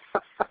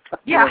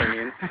 You know what I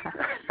mean?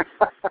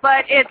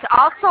 But it's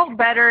also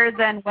better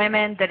than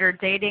women that are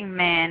dating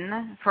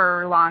men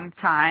for a long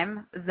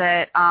time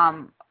that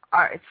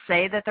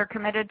say that they're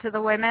committed to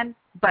the women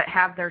but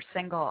have their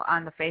single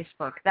on the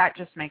Facebook. That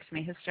just makes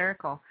me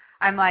hysterical.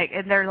 I'm like,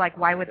 and they're like,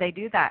 why would they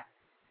do that?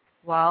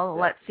 Well,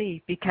 let's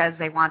see, because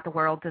they want the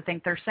world to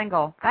think they're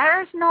single.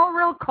 There's no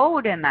real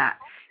code in that.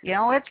 You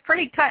know, it's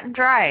pretty cut and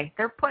dry.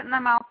 They're putting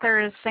them out there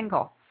as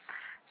single.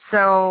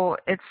 So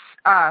it's,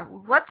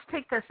 let's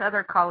take this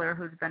other caller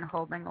who's been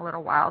holding a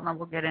little while, and then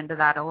we'll get into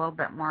that a little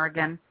bit more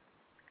again.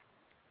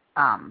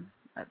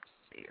 Let's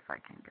see if I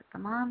can get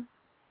them on.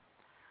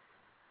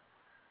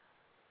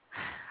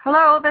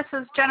 Hello, this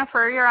is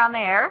Jennifer. You're on the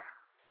air.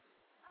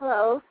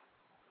 Hello.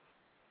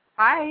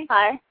 Hi.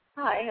 Hi,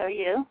 how are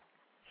you?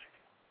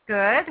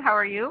 Good. How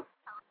are you?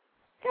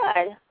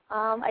 Good.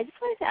 I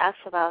just wanted to ask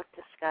about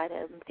this guy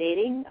that I'm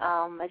dating.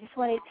 I just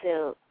wanted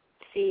to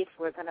see if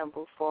we're going to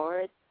move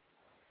forward.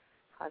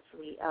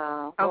 Possibly.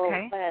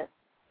 Okay.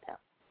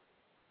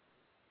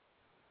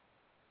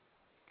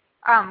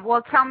 Yeah.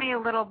 Well, tell me a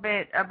little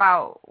bit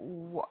about,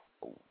 is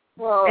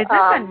this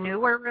a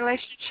newer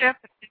relationship?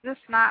 Is this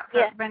not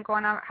been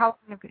going on? How long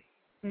have you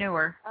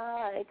newer?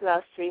 It's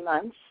about 3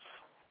 months.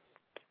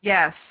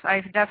 Yes,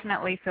 I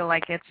definitely feel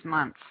like it's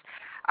months.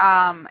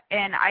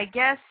 And I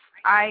guess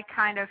I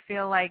kind of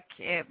feel like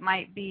it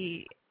might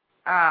be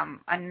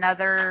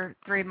another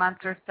 3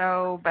 months or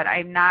so, but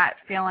I'm not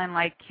feeling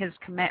like his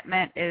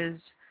commitment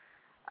is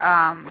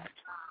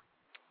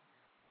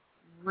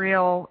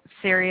real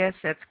serious.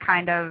 It's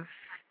kind of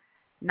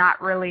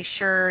not really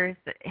sure,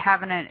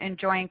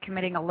 enjoying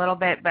committing a little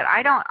bit, but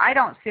I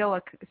don't feel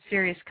a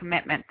serious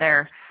commitment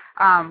there.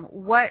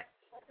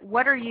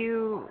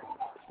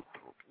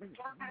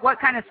 What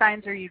kind of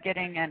signs are you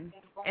getting,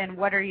 and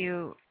what are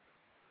you?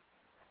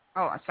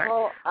 Oh, sorry.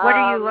 Well, what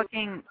are you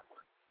looking?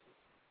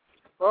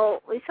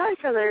 Well, we saw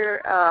each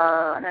other,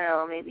 I don't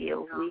know, maybe a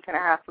week and a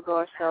half ago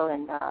or so,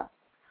 and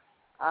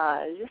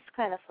It's just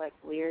kind of like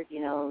weird,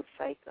 you know. It's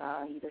like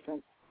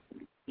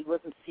he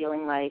wasn't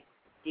feeling like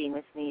being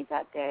with me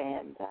that day,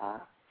 and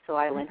so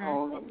I went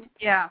home, and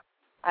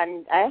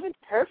and I haven't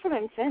heard from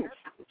him since.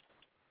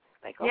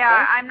 Like, okay.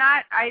 Yeah,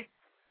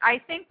 I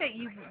think that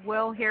you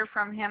will hear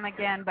from him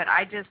again, but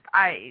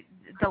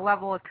the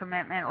level of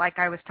commitment, like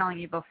I was telling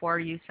you before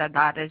you said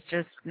that, is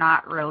just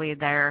not really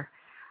there.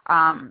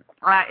 To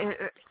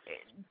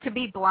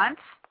be blunt,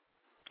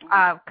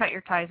 cut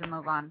your ties and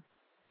move on.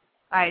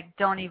 I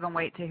don't even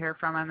wait to hear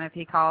from him. If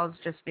he calls,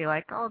 just be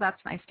like, oh,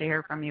 that's nice to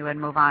hear from you,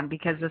 and move on,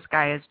 because this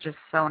guy is just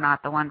so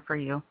not the one for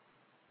you.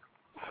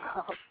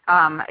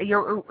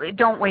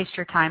 Don't waste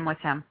your time with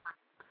him.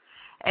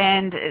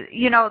 And,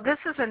 you know, this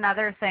is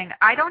another thing.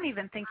 I don't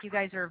even think you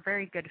guys are a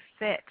very good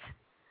fit.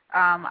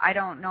 I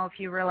don't know if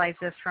you realize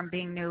this from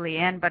being newly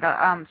in, but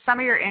some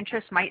of your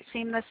interests might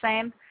seem the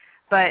same,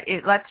 but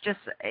let's just,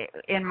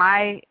 in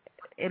my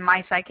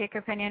psychic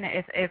opinion,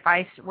 if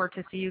I were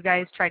to see you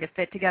guys try to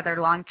fit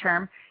together long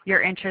term,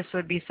 your interests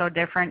would be so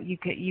different.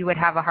 You would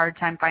have a hard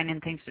time finding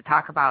things to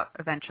talk about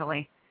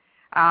eventually.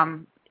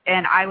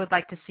 And I would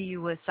like to see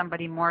you with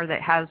somebody more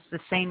that has the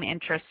same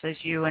interests as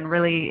you and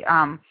really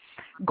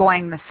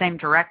going the same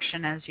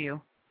direction as you.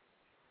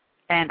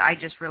 And I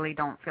just really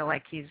don't feel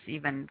like he's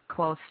even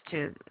close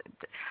to.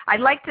 I'd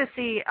like to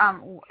see,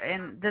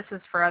 and this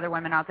is for other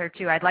women out there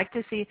too, I'd like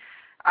to see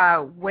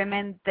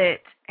women that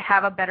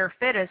have a better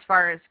fit as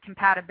far as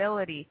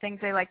compatibility, things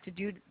they like to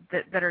do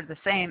that are the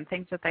same,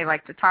 things that they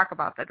like to talk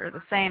about that are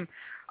the same,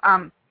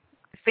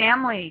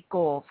 family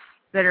goals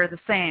that are the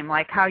same,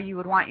 like how you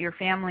would want your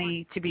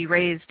family to be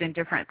raised in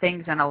different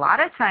things. And a lot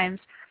of times,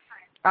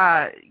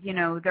 you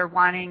know, you're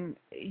wanting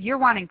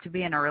to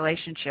be in a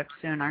relationship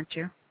soon, aren't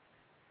you?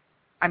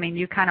 I mean,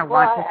 you kind of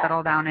want to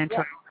settle down into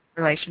a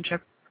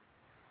relationship.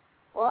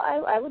 Well,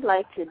 I would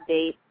like to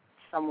date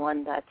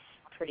someone that's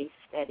pretty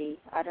steady.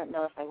 I don't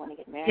know if I want to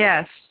get married.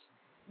 Yes.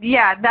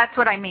 Yeah, that's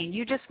what I mean.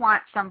 You just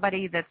want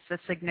somebody that's a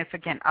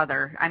significant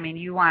other. I mean,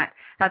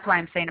 that's why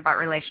I'm saying about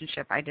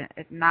relationship.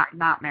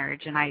 Not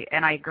marriage, and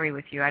I agree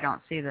with you. I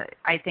don't see that.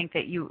 I think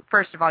that you,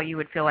 first of all, you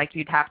would feel like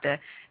you'd have to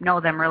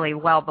know them really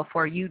well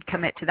before you'd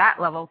commit to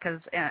that level, because,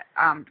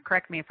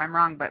 correct me if I'm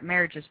wrong, but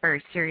marriage is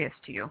very serious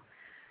to you.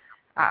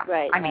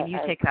 Right. I mean, you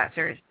take that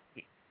serious.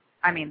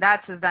 I mean,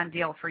 that's a done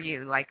deal for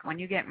you. Like when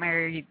you get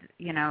married,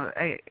 you know,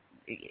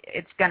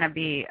 it's gonna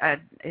be a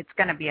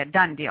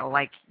done deal.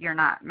 Like you're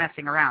not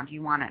messing around.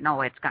 You want to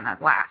know it's gonna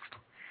last.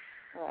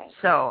 Right.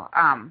 So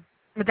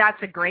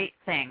that's a great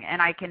thing,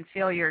 and I can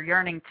feel your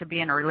yearning to be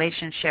in a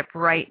relationship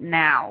right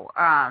now.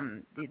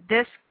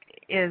 This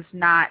is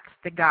not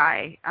the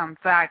guy. In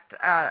fact,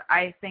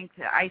 I think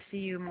that I see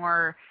you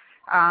more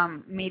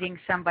meeting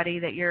somebody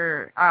that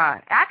you're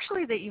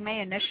actually that you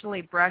may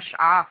initially brush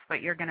off,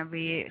 but you're going to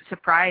be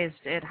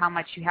surprised at how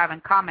much you have in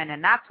common,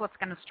 and that's what's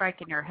going to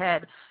strike in your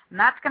head. And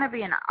that's going to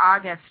be in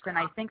August, and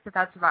I think that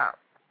that's about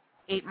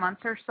 8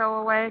 months or so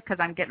away, because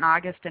I'm getting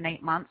August in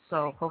 8 months,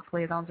 so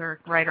hopefully those are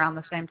right around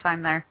the same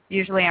time there.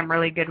 Usually I'm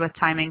really good with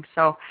timing,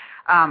 so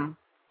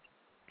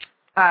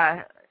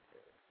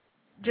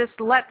just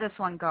let this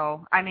one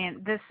go. I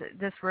mean,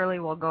 this really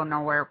will go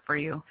nowhere for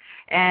you,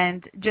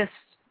 and just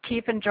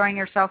keep enjoying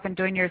yourself and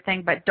doing your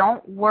thing, but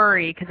don't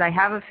worry, because I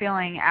have a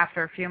feeling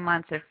after a few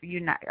months of you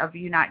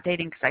not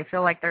dating, because I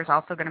feel like there's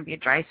also going to be a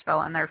dry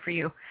spell in there for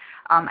you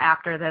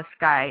after this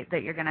guy,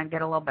 that you're going to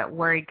get a little bit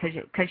worried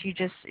because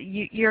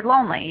you're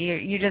lonely.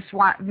 You just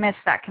miss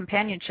that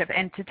companionship.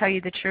 And to tell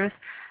you the truth,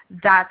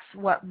 that's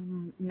what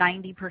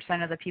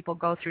 90% of the people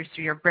go through,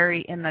 so you're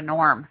very in the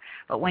norm.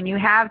 But when you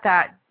have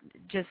that,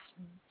 just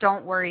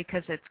don't worry,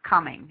 because it's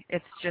coming.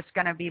 It's just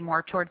going to be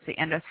more towards the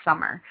end of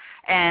summer.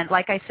 And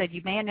like I said,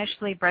 you may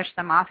initially brush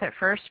them off at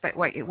first, but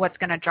what's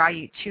going to draw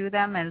you to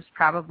them is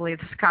probably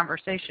this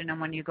conversation.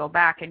 And when you go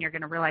back, and you're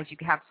going to realize you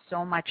have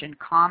so much in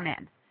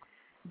common,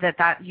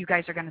 that you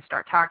guys are going to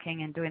start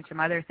talking and doing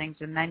some other things,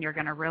 and then you're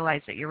going to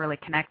realize that you're really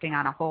connecting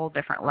on a whole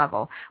different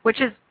level,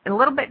 which is a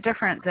little bit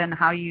different than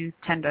how you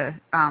tend to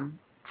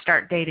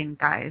start dating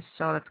guys.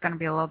 So it's going to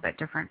be a little bit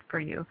different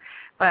for you.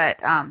 But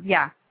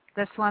yeah,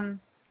 this one,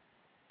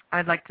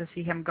 I'd like to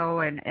see him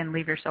go and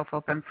leave yourself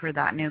open for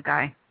that new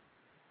guy.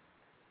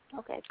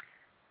 Okay.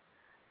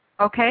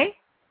 Okay?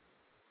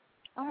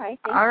 All right.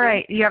 Thank All you.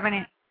 right. You have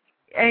any?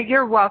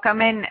 You're welcome.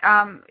 And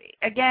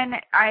again,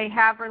 I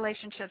have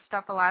relationship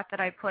stuff a lot that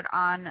I put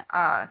on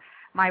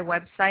my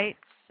websites,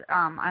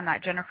 on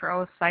that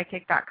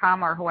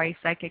JenniferOPsychic.com or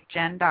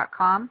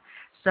HawaiiPsychicGen.com.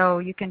 So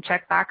you can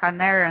check back on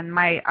there, and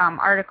my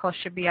article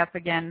should be up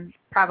again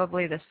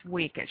probably this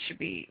week. It should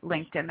be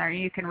linked in there.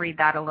 You can read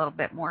that a little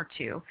bit more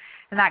too.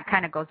 And that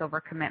kind of goes over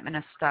commitment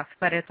and stuff,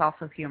 but it's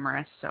also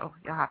humorous, so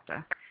you'll have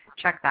to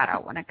check that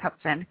out when it comes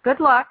in.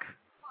 Good luck.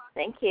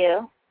 Thank you.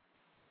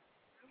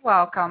 You're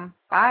welcome.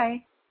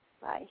 Bye.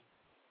 Bye.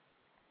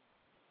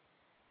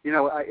 You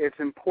know, it's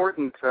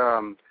important,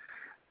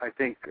 I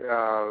think,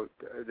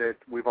 that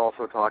we've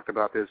also talked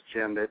about this,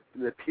 Jen,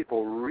 that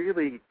people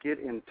really get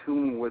in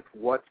tune with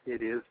what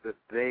it is that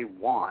they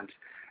want,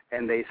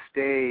 and they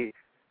stay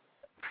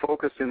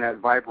focused in that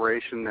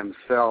vibration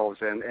themselves,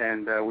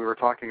 and we were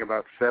talking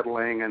about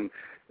settling and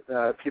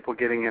people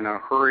getting in a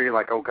hurry,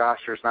 like, oh gosh,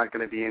 there's not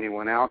going to be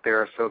anyone out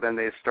there, so then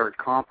they start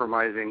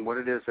compromising what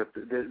it is that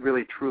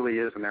really truly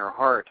is in their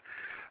heart,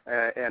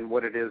 and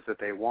what it is that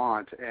they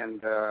want,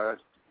 and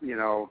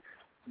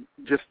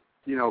just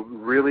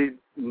really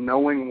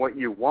knowing what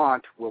you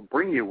want will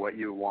bring you what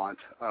you want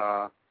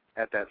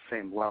at that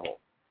same level.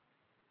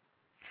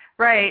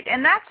 Right,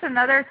 and that's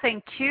another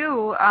thing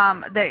too.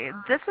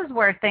 This is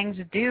where things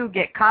do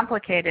get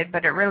complicated,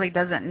 but it really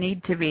doesn't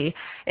need to be.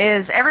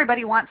 Is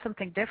everybody wants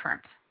something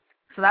different?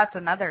 So that's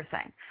another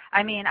thing.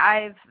 I mean,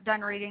 I've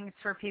done readings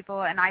for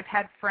people, and I've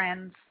had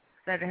friends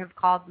that have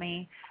called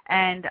me,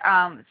 and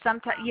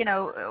sometimes,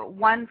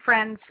 one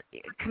friend's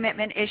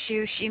commitment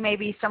issue, she may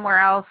be somewhere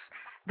else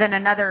than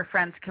another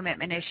friend's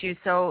commitment issue.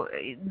 So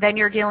then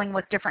you're dealing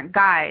with different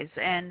guys,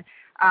 and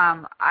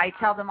I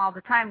tell them all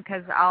the time,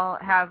 because I'll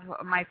have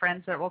my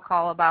friends that will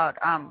call about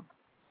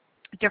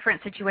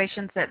different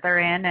situations that they're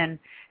in,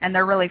 and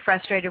they're really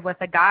frustrated with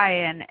a guy,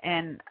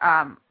 and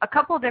a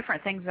couple of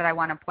different things that I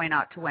want to point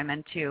out to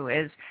women too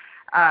is,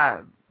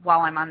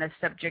 while I'm on this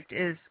subject,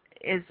 is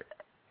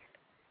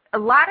a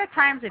lot of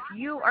times if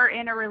you are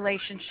in a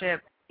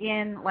relationship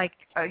in like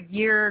a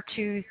year,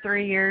 2,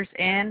 3 years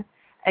in,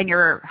 and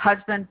your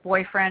husband,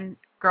 boyfriend,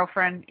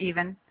 girlfriend,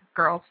 even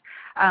girls,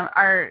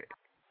 are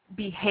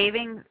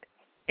behaving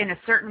in a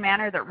certain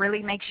manner that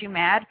really makes you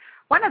mad,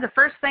 one of the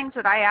first things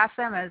that I ask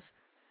them is,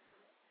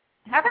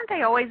 haven't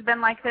they always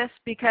been like this?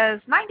 Because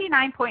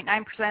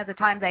 99.9% of the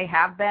time they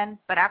have been,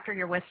 but after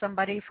you're with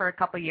somebody for a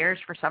couple of years,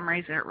 for some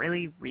reason it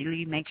really,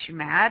 really makes you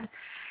mad.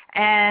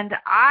 And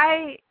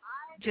I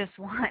just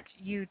want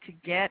you to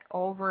get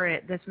over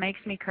it. This makes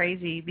me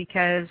crazy,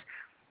 because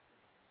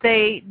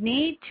they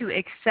need to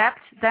accept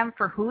them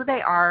for who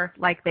they are,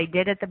 like they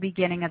did at the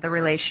beginning of the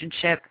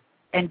relationship,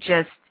 and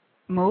just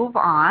move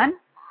on,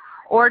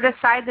 or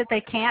decide that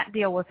they can't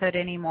deal with it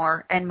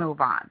anymore and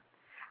move on.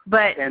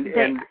 But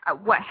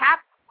what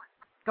happened?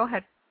 Go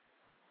ahead.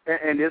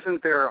 And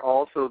isn't there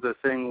also the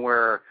thing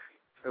where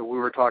we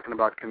were talking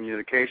about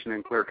communication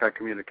and clear-cut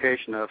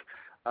communication of,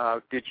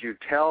 did you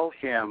tell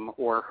him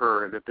or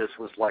her that this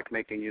was like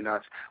making you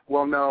nuts?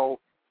 Well,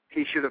 no,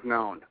 he should have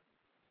known.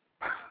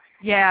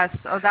 Yes,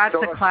 that's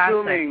so a classic.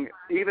 Assuming,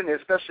 even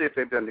especially if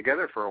they've been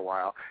together for a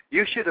while,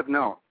 you should have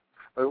known.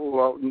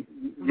 Well,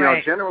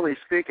 right. Generally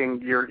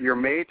speaking, your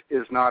mate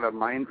is not a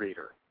mind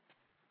reader.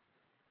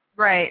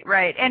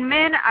 Right. And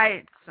men,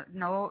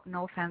 no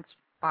offense,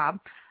 Bob,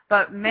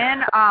 but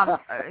men,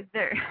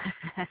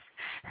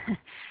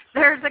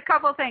 there's a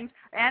couple things,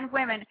 and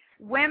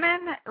women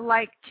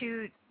like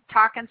to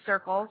talk in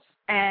circles,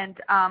 and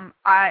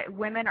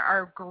women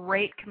are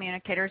great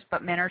communicators,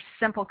 but men are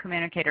simple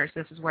communicators.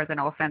 This is where the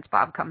no offense,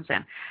 Bob, comes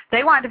in.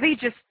 They want to be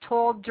just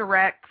told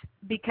direct,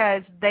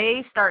 because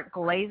they start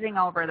glazing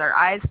over. Their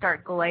eyes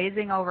start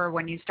glazing over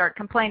when you start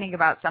complaining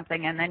about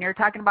something, and then you're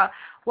talking about,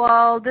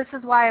 well, this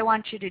is why I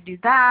want you to do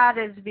that,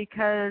 is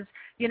because,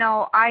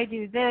 I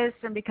do this,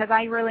 and because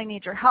I really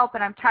need your help,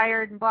 and I'm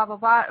tired, and blah, blah,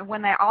 blah,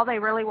 when all they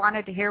really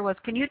wanted to hear was,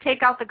 can you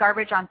take out the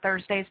garbage on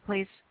Thursdays,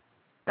 please?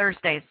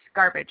 Thursdays,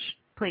 garbage,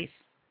 please.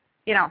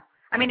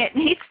 It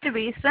needs to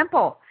be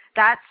simple.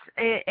 That's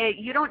it.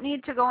 You don't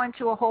need to go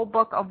into a whole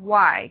book of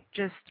why.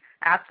 Just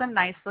ask them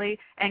nicely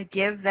and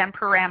give them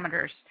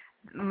parameters.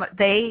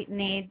 They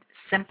need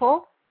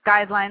simple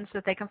guidelines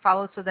that they can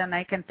follow, so then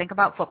they can think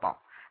about football.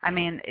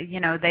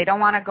 They don't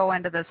want to go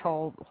into this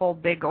whole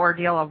big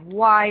ordeal of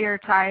why you're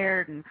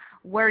tired and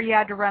where you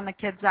had to run the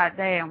kids that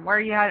day and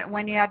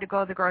when you had to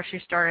go to the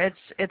grocery store.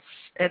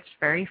 It's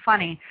very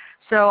funny.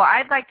 So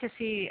I'd like to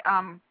see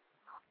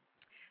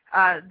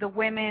the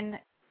women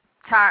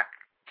talk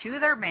to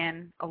their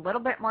men a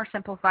little bit more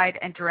simplified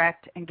and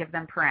direct, and give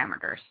them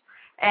parameters.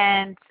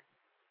 And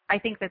I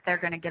think that they're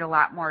going to get a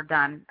lot more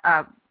done.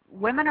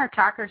 Women are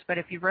talkers, but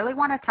if you really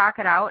want to talk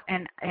it out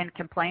and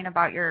complain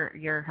about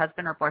your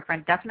husband or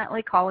boyfriend,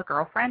 definitely call a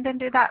girlfriend and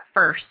do that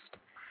first.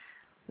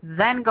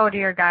 Then go to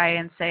your guy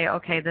and say,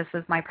 okay, this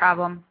is my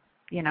problem,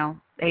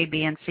 A,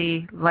 B, and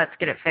C. Let's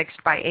get it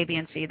fixed by A, B,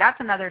 and C. That's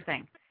another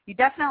thing. You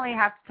definitely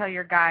have to tell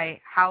your guy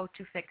how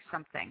to fix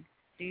something.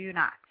 Do you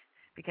not?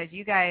 Because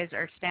you guys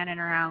are standing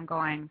around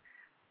going,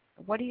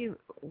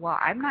 well,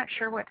 I'm not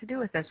sure what to do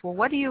with this. Well,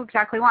 what do you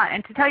exactly want?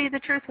 And to tell you the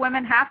truth,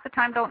 women half the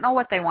time don't know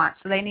what they want,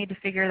 so they need to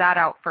figure that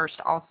out first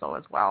also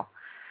as well.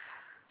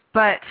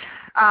 But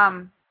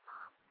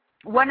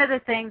one of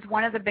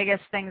the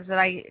biggest things that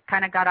I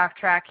kind of got off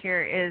track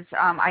here is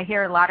I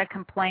hear a lot of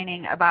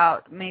complaining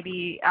about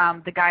maybe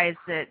the guys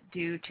that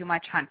do too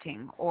much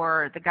hunting,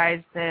 or the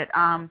guys that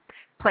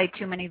play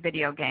too many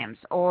video games,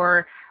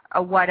 or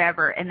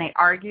whatever, and they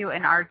argue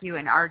and argue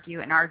and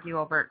argue and argue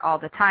over it all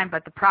the time.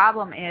 But the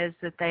problem is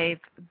that they've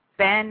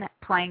been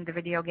playing the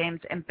video games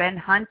and been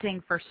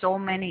hunting for so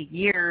many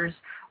years,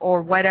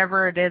 or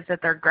whatever it is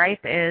that their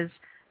gripe is,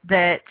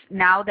 that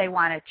now they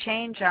want to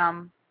change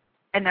them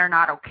and they're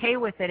not okay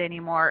with it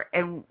anymore.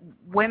 And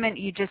women,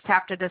 you just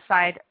have to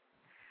decide,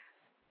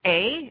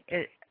 A,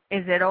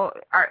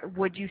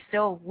 would you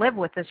still live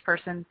with this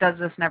person?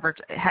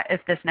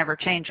 If this never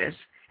changes?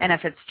 And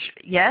if it's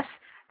yes,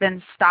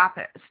 then stop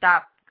it.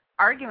 Stop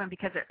arguing,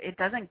 because it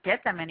doesn't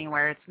get them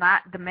anywhere. It's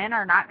not, the men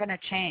are not going to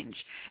change.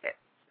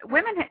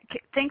 Women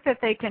think that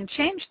they can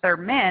change their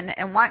men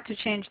and want to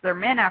change their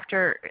men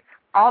after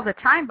all the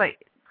time, but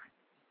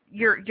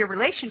your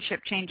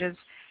relationship changes,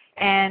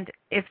 and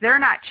if they're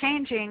not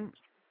changing,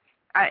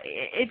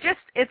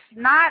 it's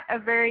not a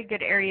very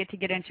good area to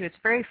get into. It's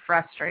very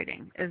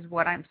frustrating, is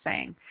what I'm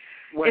saying.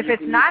 Well, if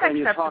it's not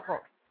acceptable.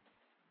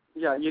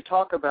 You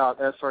talk about,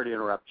 sorry to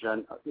interrupt,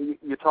 Jen,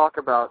 you talk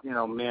about,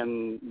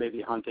 men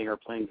maybe hunting or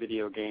playing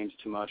video games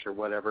too much or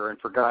whatever, and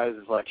for guys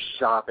it's like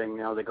shopping,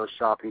 they go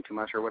shopping too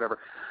much or whatever.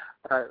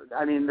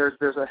 I mean,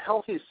 there's a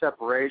healthy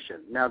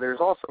separation. Now, there's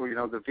also,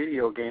 the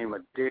video game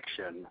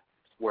addiction,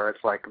 where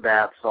it's like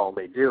that's all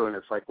they do, and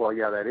it's like, well,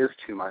 yeah, that is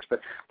too much. But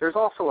there's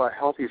also a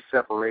healthy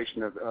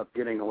separation of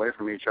getting away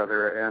from each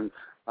other. And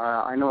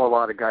I know a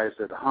lot of guys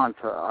that hunt.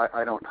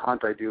 I don't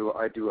hunt. I do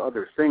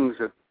other things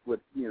that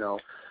would,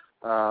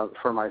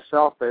 for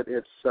myself. But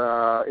it's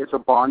a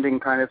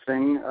bonding kind of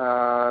thing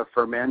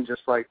for men,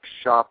 just like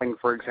shopping,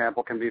 for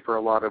example, can be for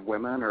a lot of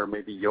women, or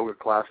maybe yoga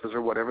classes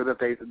or whatever that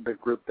the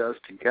group does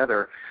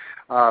together.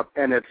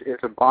 And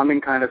it's a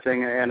bonding kind of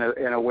thing and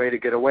a way to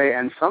get away.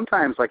 And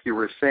sometimes, like you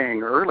were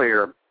saying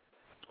earlier,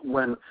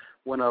 when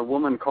a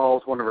woman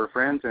calls one of her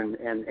friends and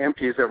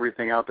empties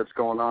everything out that's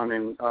going on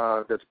and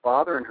that's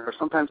bothering her,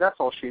 sometimes that's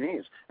all she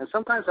needs. And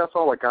sometimes that's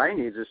all a guy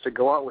needs, is to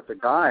go out with the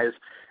guys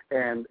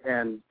and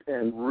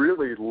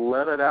really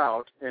let it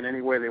out in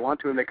any way they want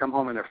to, and they come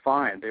home and they're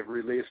fine. They've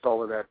released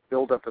all of that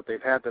buildup that they've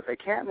had that they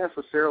can't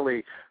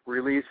necessarily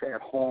release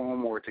at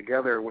home or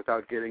together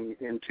without getting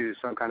into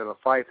some kind of a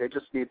fight. They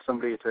just need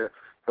somebody to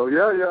go,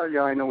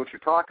 yeah, I know what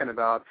you're talking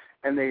about,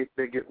 and they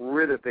get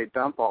rid of, they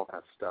dump all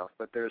that stuff.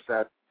 But there's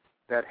that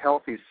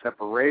healthy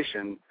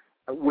separation,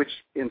 which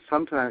in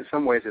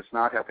some ways it's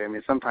not healthy. I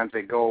mean, sometimes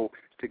they go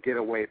to get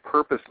away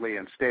purposely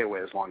and stay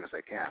away as long as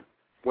they can,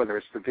 whether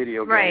it's the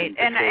video game, right,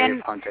 the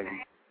cave,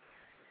 hunting.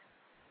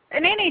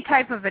 And any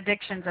type of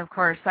addictions, of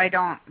course,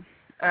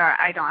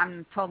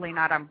 I'm totally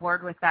not on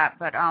board with that.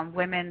 But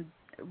women,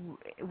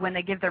 when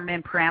they give their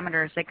men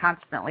parameters, they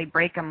constantly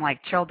break them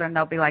like children.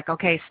 They'll be like,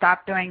 okay,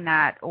 stop doing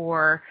that,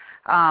 or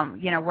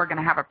we're going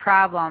to have a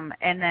problem.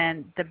 And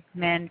then the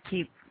men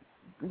keep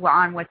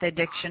on with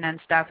addiction and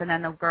stuff, and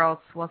then the girls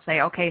will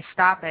say, okay,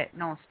 stop it.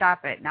 No,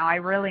 stop it. Now, I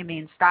really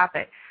mean stop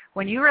it.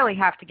 When you really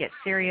have to get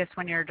serious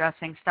when you're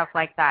addressing stuff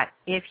like that,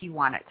 if you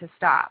want it to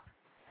stop.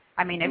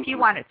 I mean, if you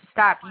want it to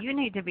stop, you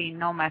need to be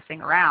no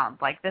messing around.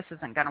 Like, this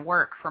isn't going to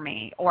work for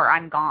me, or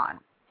I'm gone.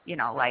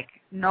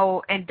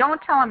 No, and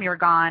don't tell them you're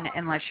gone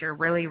unless you're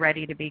really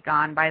ready to be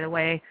gone, by the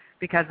way,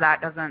 because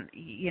that doesn't,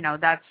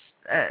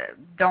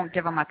 don't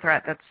give them a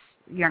threat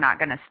you're not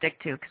going to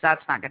stick to, because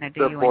that's not going to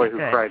do you any good. The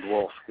boy who cried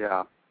wolf,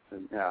 yeah.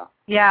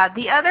 Yeah,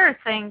 the other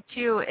thing,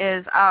 too,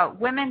 is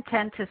women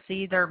tend to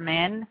see their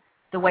men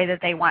the way that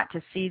they want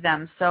to see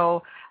them.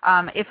 So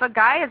if a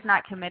guy is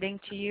not committing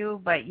to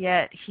you, but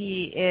yet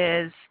he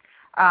is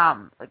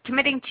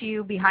committing to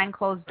you behind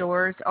closed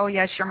doors, oh,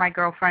 yes, you're my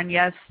girlfriend,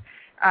 yes,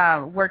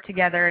 we're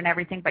together and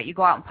everything, but you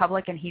go out in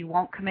public and he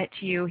won't commit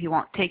to you, he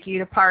won't take you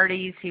to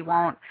parties, he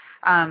won't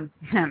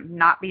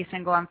not be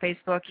single on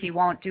Facebook, he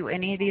won't do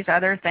any of these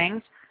other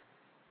things.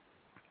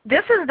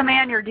 This is the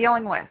man you're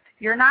dealing with.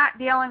 You're not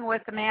dealing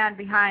with the man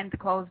behind the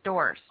closed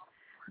doors.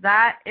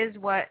 That is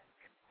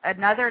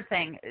another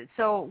thing.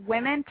 So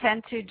women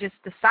tend to just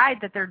decide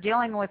that they're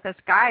dealing with this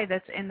guy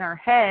that's in their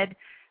head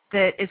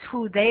that is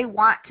who they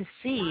want to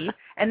see,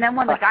 and then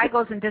when the guy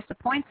goes and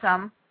disappoints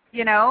them,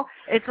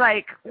 it's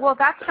like, well,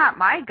 that's not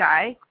my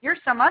guy. You're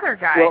some other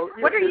guy. Well,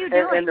 what are you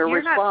doing? And the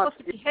You're not supposed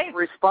to behave.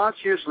 Response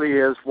usually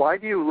is, why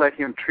do you let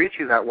him treat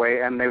you that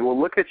way? And they will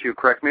look at you,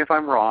 correct me if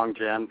I'm wrong,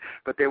 Jen,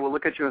 but they will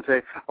look at you and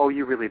say, oh,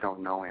 you really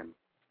don't know him.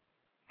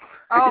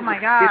 Oh, my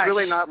gosh. He's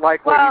really not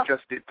like what you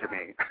just did to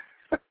me.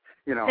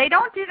 They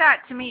don't do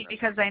that to me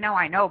because they know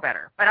I know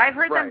better. But I've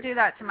heard them do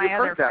that to my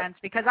other friends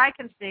because I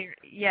can see,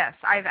 yes,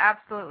 I've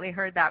absolutely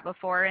heard that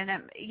before. And,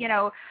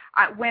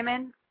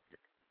 women,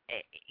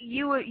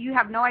 you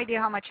have no idea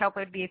how much help it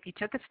would be if you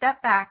took a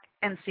step back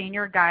and seen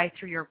your guy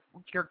through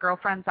your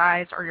girlfriend's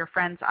eyes or your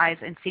friend's eyes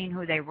and seen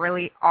who they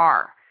really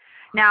are.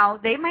 Now,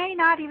 they may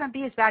not even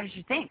be as bad as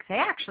you think. They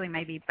actually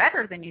may be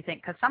better than you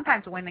think, because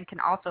sometimes women can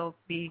also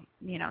be,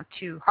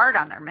 too hard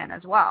on their men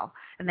as well,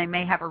 and they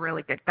may have a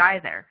really good guy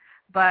there.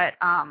 But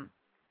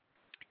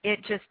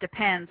it just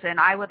depends, and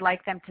I would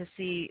like them to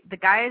see the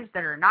guys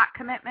that are not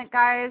commitment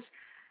guys.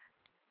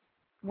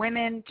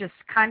 Women just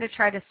kind of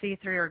try to see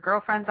through your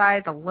girlfriend's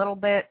eyes a little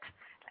bit,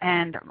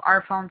 and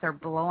our phones are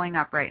blowing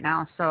up right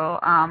now, so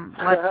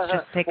let's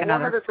just take another call.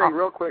 One other thing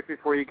real quick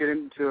before you get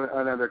into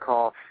another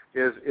call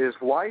is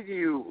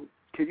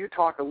can you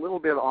talk a little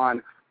bit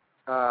on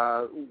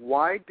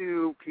why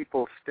do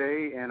people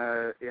stay in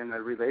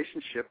a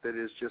relationship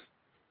that is just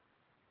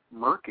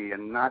murky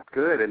and not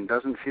good and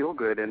doesn't feel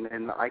good,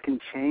 and I can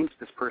change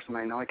this person,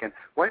 I know I can.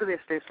 Why do they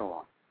stay so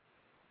long?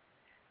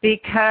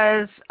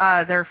 Because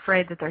they're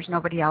afraid that there's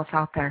nobody else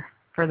out there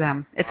for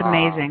them. It's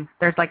amazing.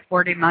 There's like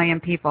 40 million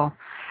people.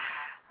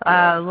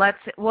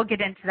 We'll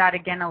get into that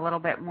again a little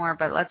bit more,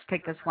 but let's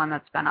take this one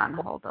that's been on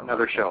hold.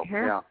 Another show.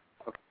 Here. Yeah.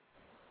 Okay.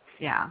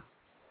 Yeah.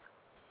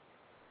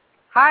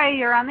 Hi,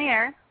 you're on the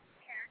air.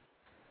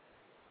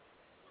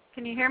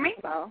 Can you hear me?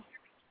 Hello.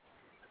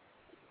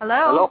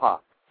 Hello. Aloha.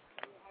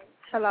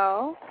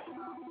 Hello.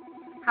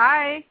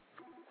 Hi.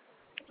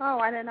 Oh,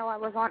 I didn't know I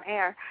was on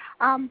air.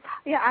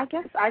 Yeah, I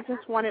guess I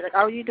just wanted.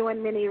 Are you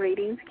doing mini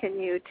readings? Can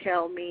you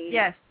tell me?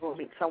 Yes. We'll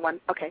meet someone.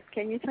 Okay.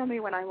 Can you tell me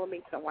when I will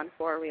meet someone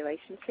for a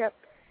relationship,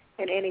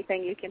 and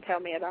anything you can tell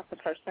me about the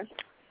person?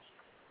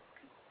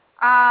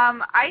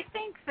 I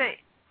think that.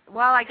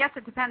 Well, I guess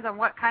it depends on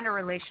what kind of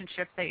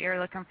relationship that you're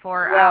looking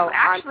for. Well,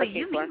 actually,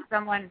 you meet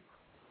someone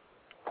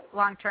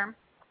long term.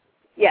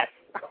 Yes.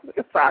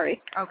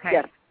 Sorry. Okay.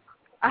 Yes.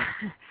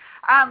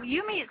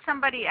 You meet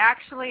somebody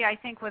actually, I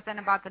think, within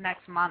about the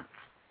next month.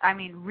 I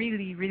mean,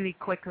 really, really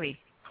quickly.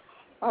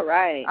 All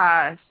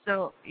right.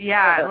 So,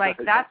 yeah, like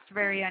that's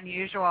very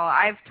unusual.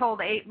 I've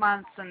told 8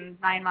 months and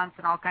 9 months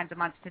and all kinds of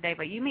months today,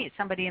 but you meet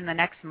somebody in the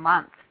next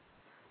month.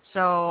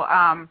 So,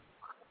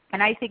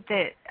 and I think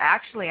that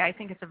actually, I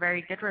think it's a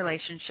very good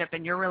relationship,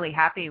 and you're really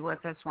happy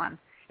with this one.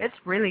 It's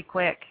really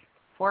quick,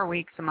 4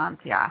 weeks, a month,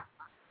 yeah.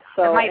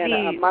 So it might be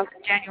a month?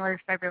 January,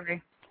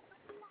 February.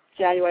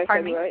 January,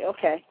 Pardon February. Me?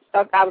 Okay.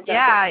 I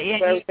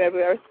was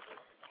February.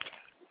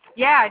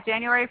 Yeah,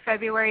 January,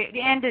 February,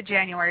 the end of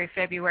January,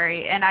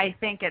 February, and I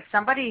think it's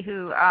somebody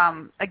who,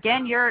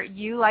 again,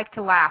 you like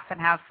to laugh and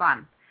have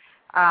fun.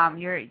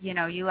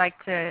 You like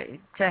to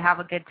have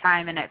a good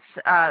time, and it's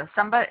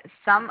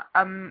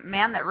a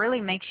man that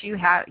really makes you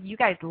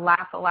guys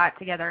laugh a lot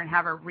together and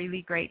have a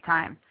really great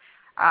time.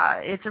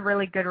 It's a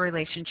really good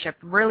relationship,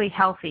 really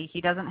healthy. He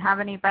doesn't have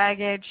any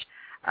baggage.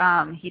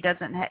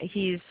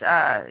 He's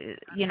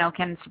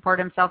can support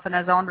himself in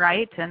his own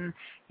right, and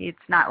it's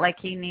not like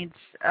he needs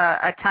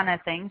a ton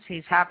of things.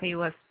 He's happy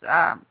with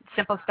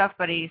simple stuff,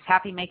 but he's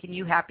happy making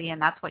you happy,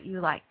 and that's what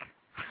you like.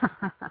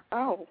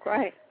 Oh,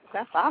 great.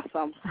 That's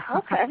awesome.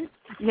 Okay.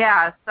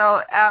 Yeah,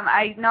 so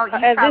I know you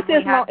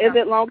probably have Is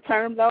it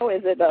long-term, though?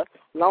 Is it a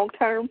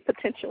long-term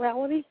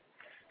potentiality?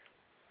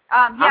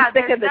 Yeah, I'm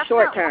thinking the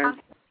short-term.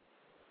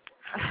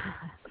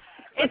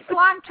 It's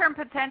long-term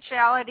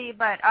potentiality,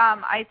 but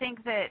I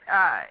think that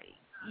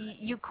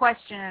you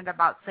question it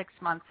about 6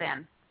 months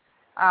in,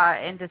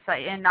 and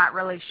decide, and not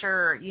really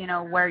sure,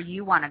 where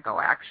you want to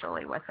go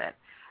actually with it.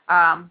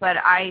 But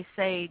I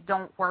say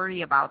don't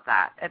worry about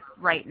that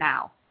right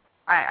now.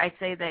 I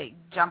say that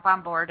jump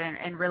on board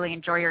and really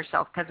enjoy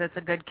yourself, because it's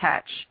a good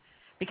catch.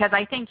 Because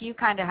I think you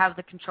kind of have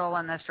the control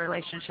in this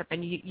relationship,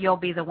 and you'll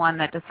be the one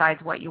that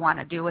decides what you want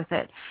to do with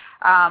it.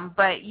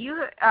 But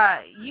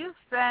you've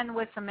been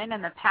with some men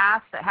in the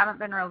past that haven't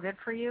been real good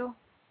for you.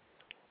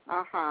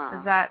 Uh-huh.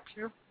 Is that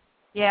true?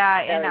 Yeah,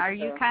 and are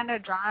true. you kind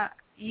of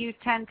you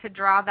tend to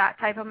draw that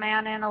type of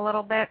man in a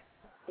little bit?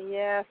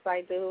 Yes,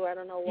 I do. I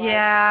don't know why.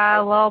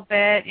 Yeah, a little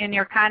bit, and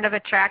you're kind of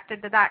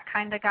attracted to that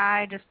kind of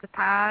guy, just a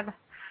tad.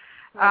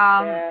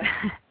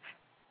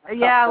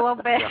 Yeah, a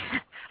little bit.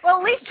 Well,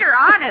 at least you're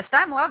honest.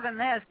 I'm loving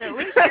this. At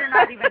least you're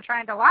not even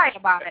trying to lie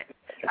about it.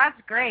 That's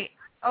great.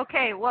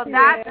 Okay, well,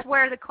 that's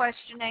where the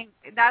questioning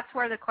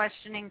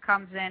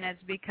comes in, is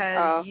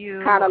because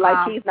you kind of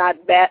like he's not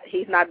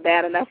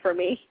bad enough for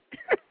me.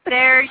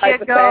 There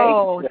you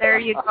go. There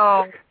you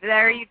go.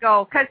 There you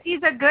go. Because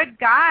he's a good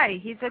guy.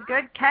 He's a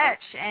good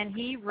catch, and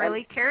he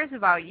really cares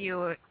about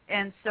you.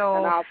 And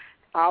so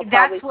I'll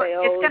probably say,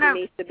 he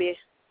needs to be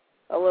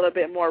a little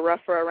bit more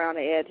rougher around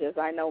the edges.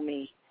 I know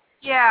me.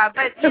 Yeah,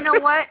 but you know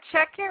what?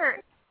 Check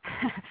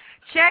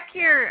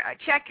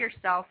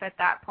yourself at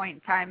that point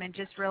in time, and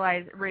just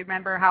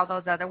remember how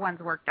those other ones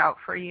worked out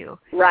for you.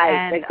 Right,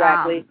 and,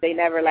 exactly. They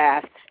never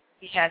last.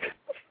 Yes.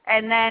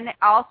 And then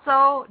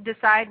also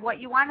decide what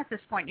you want at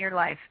this point in your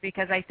life,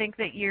 because I think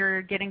that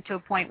you're getting to a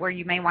point where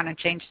you may want to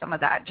change some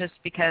of that, just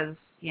because,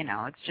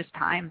 it's just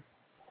time.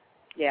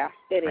 Yeah,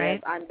 it right?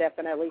 is. I'm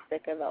definitely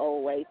sick of the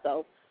old way,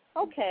 so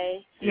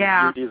okay.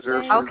 Yeah. You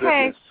deserve some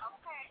goodness.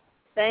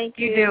 Thank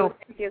you. You do.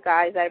 Thank you,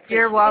 guys. I appreciate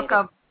You're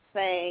welcome. it.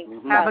 Thanks.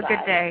 Mm-hmm. Have a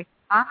good day.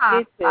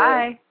 You too.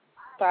 Bye.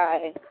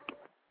 Bye.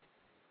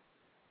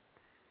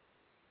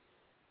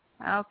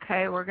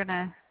 Okay, we're going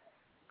to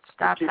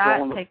stop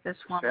that and take this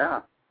one.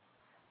 Yeah.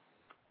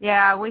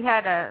 Yeah, we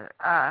had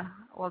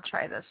we'll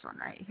try this one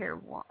right here.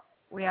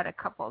 We had a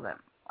couple that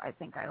I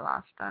think I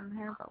lost on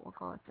here, but we'll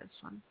go with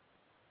this one.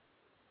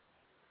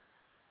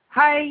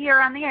 Hi,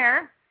 you're on the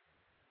air.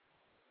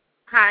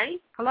 Hi.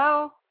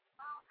 Hello.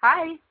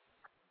 Hi.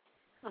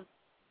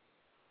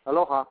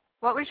 Aloha.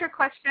 What was your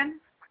question?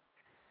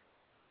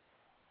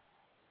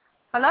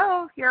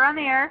 Hello, you're on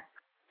the air.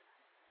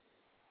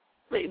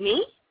 Wait,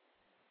 me?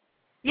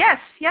 Yes,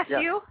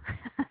 you.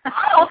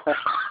 Oh,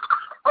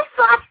 I'm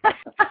sorry.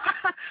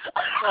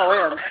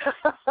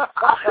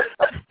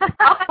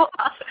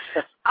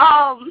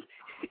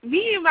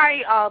 me and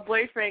my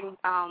boyfriend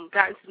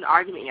got into an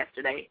argument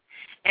yesterday.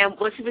 And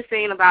what she was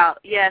saying about,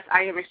 yes,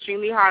 I am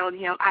extremely hard on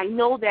him. I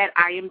know that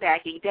I am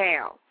backing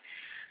down.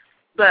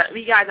 But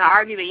we got in an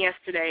argument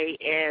yesterday,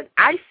 and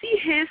I see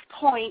his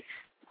point,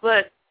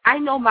 but I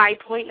know my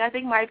point, and I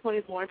think my point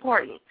is more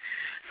important.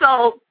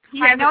 So he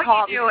had to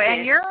call me. I know you do,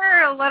 and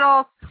you're a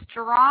little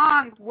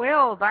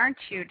strong-willed, aren't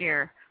you,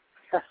 dear?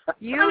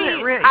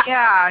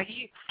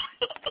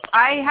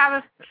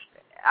 I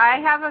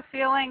have a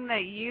feeling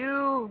that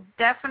you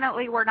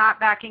definitely were not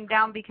backing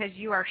down because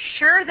you are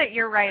sure that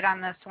you're right on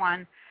this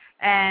one,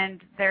 and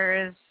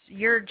I'm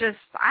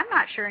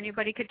not sure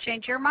anybody could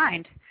change your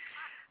mind.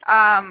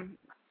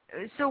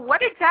 So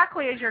what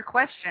exactly is your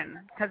question?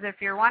 Because if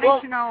you're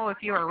wanting to know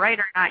if you were right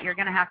or not, you're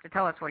going to have to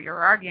tell us what you're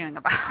arguing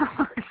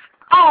about.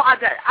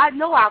 I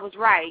know I was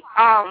right.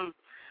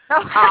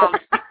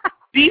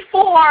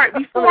 Before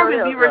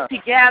when we were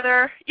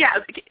together,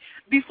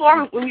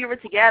 before when we were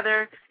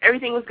together,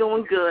 everything was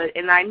going good,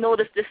 and I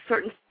noticed this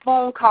certain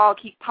phone call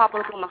keep popping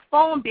up on my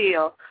phone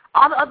bill.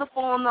 All the other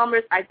phone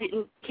numbers, I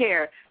didn't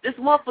care. This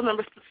one phone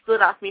number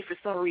stood out to me for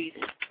some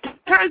reason.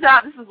 Turns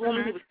out this is the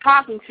woman he was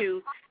talking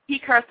to. He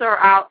cursed her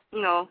out,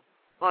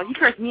 he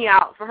cursed me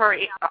out for her,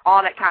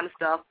 all that kind of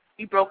stuff.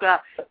 We broke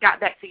up, got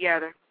back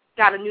together,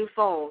 got a new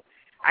phone.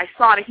 I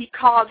saw that he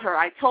called her.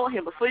 I told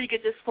him, before you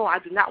get this phone, I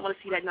do not want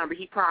to see that number.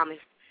 He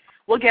promised.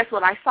 Well, guess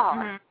what? I saw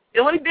it. It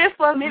only been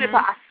for a minute,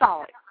 but I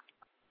saw it.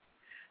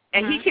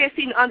 And he can't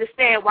seem to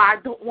understand why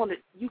I don't want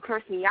you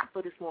curse me out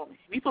for this woman.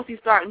 We supposed to be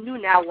starting new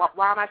now.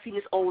 Why am I seeing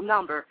this old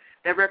number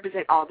that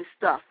represents all this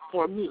stuff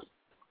for me?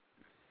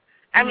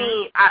 I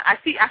mean, I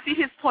see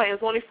his point. It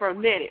was only for a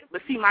minute.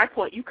 But see my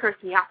point, you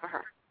cursed me out for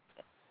her.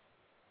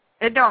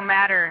 It don't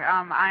matter.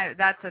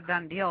 That's a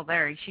done deal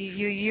there.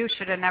 You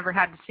should have never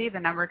had to see the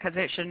number because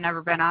it should have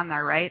never been on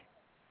there, right?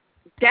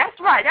 That's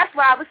right. That's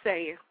what I was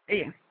saying.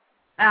 Yeah.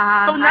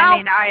 So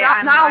now,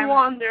 I'm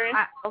wondering.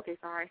 Okay,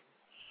 sorry.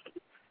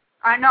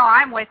 I know,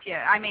 I'm with you.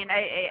 I mean,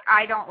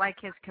 I don't like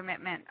his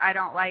commitment. I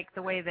don't like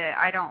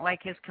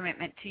his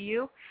commitment to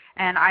you,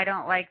 and I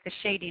don't like the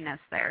shadiness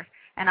there.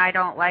 And I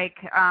don't like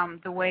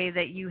the way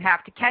that you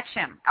have to catch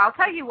him. I'll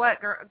tell you what,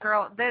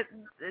 girl,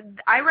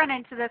 I run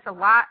into this a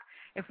lot.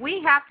 If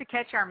we have to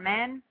catch our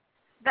men,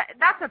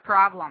 that's a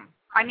problem.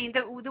 I mean,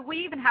 we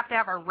even have to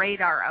have our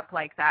radar up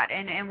like that.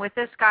 And with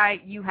this guy,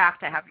 you have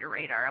to have your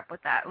radar up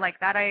with that. Like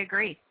that, I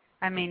agree.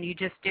 I mean, you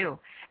just do.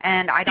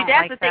 And I don't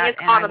like that. That's the thing, it's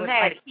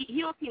automatic.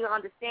 He don't seem to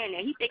understand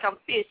that. He think I'm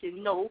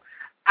fishing. No,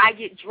 I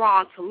get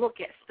drawn to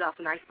look at stuff,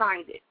 and I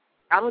find it.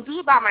 I don't do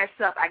it by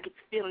myself. I get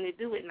the feeling to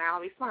do it, and I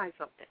always find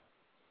something.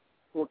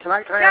 Well, can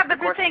I ask a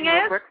question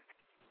real quick?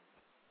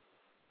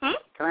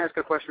 Can I ask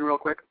a question real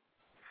quick?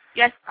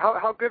 Yes.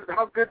 How good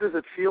does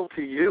it feel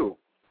to you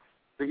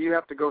that you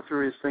have to go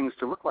through these things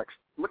to look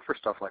for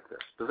stuff like this?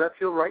 Does that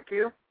feel right to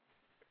you?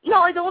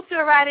 No, it don't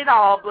feel right at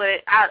all,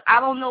 but I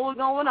don't know what's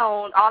going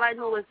on. All I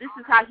know is this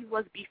is how he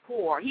was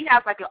before. He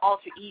has like an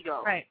alter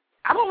ego. Right.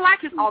 I don't like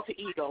his alter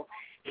ego.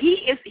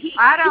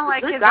 I don't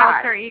like his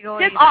alter ego.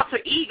 His alter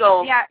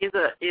ego is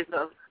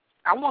a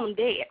I want him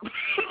dead.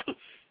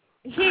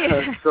 He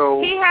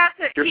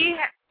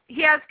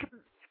has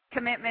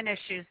commitment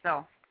issues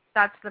though.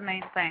 That's the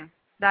main thing.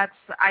 I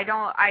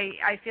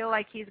feel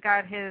like he's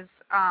got his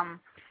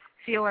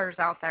feelers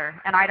out there,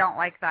 and I don't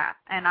like that.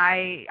 And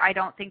I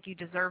don't think you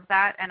deserve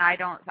that, and I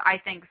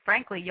think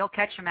frankly you'll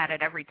catch him at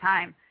it every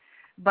time.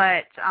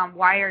 But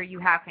why are you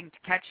having to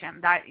catch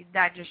him?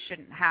 That just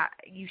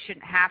you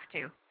shouldn't have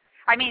to.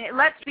 I mean,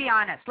 let's be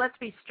honest. Let's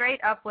be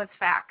straight up with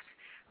facts.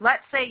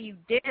 Let's say you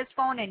did his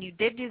phone and you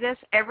did do this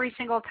every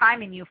single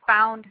time and you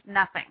found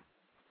nothing.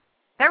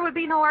 There would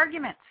be no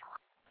argument.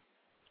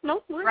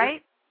 No,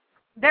 right?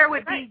 There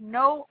would be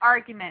no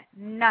argument,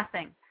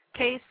 nothing.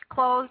 Case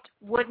closed,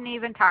 wouldn't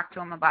even talk to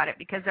him about it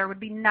because there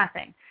would be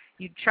nothing.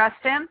 You'd trust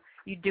him,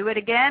 you'd do it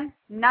again,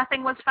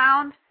 nothing was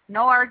found,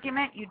 no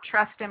argument, you'd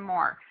trust him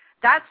more.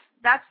 That's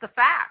the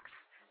facts.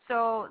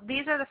 So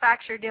these are the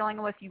facts you're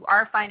dealing with. You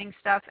are finding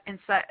stuff. In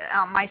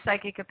my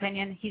psychic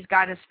opinion, he's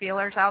got his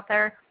feelers out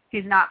there.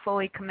 He's not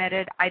fully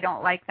committed. I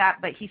don't like that,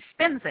 but he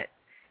spins it.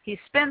 He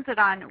spins it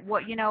on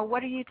what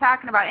are you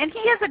talking about? And he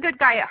is a good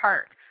guy at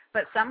heart,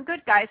 but some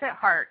good guys at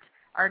heart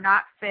are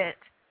not fit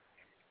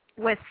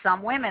with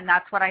some women.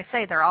 That's what I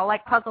say. They're all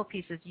like puzzle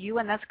pieces. You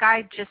and this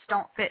guy just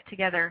don't fit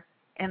together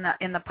in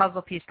the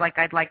puzzle piece like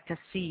I'd like to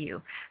see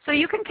you. So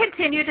you can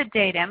continue to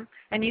date him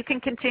and you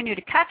can continue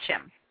to catch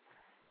him.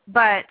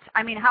 But,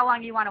 I mean, how long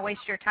do you want to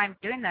waste your time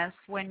doing this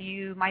when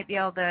you might be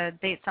able to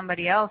date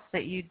somebody else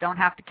that you don't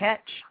have to catch?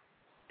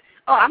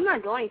 Oh, I'm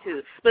not going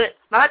to. But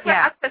my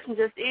question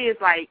just is,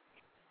 like,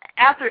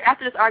 after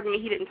this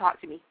argument, he didn't talk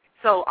to me.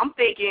 So I'm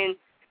thinking,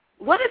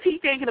 what is he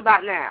thinking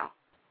about now?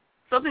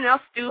 Something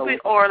else stupid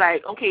or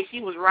like, okay,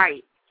 she was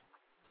right?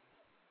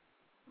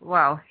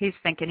 Well, he's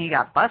thinking he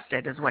got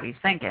busted is what he's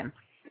thinking.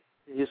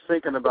 He's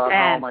thinking about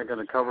how am I going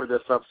to cover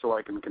this up so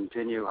I can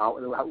continue?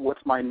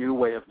 What's my new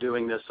way of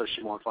doing this so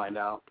she won't find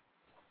out?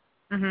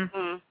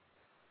 Mm-hmm.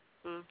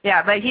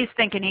 Yeah, but he's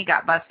thinking he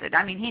got busted.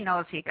 I mean, he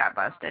knows he got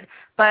busted.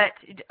 But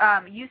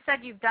you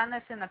said you've done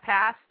this in the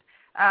past.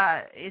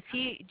 Do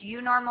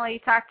you normally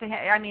talk to him?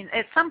 I mean,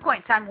 at some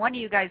point in time, one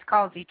of you guys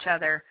calls each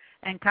other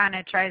and kind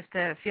of tries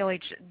to feel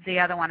the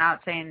other one out,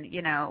 saying,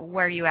 you know,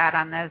 where are you at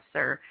on this,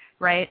 or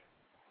right?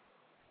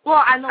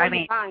 Well, I know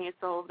he's lying,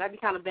 so that'd be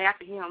kind of bad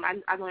for him. I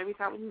know every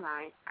time he's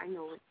lying. I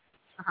know it.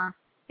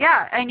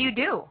 Yeah, and you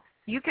do.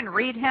 You can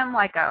read him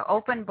like an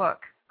open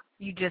book.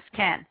 You just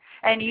can.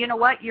 And you know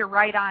what? You're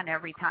right on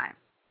every time.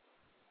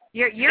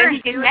 You're and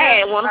he gets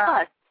mad and want to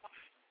fuss.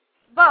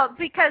 Well,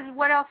 because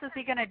what else is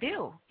he going to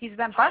do? He's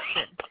been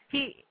busted.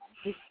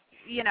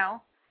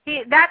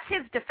 That's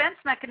his defense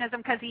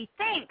mechanism, because he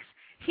thinks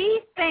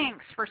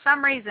for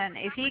some reason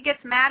if he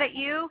gets mad at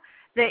you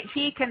that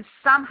he can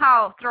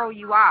somehow throw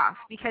you off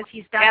because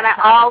he's done. And I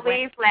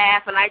always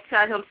laugh and I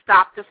tell him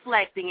stop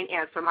deflecting and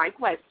answer my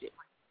question.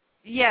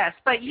 Yes,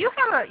 but you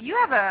have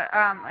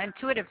a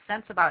intuitive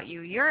sense about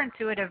you. You're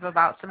intuitive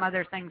about some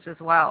other things as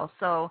well.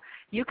 So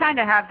you kind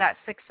of have that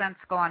sixth sense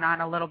going on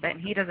a little bit,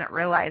 and he doesn't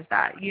realize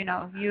that. You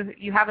know,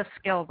 you have a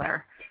skill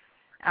there.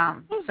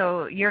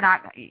 So you're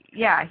not.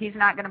 Yeah, he's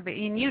not going to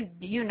be. And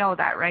you know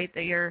that, right?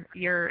 That you're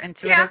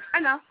intuitive. Yeah, I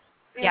know.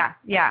 Yeah.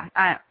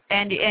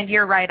 And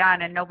you're right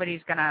on, and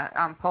nobody's going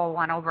to pull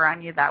one over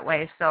on you that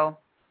way. So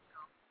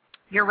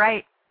you're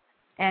right,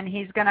 and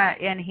he's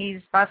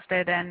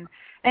busted, and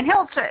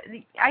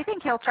I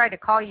think he'll try to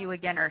call you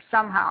again or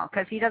somehow,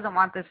 because he doesn't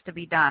want this to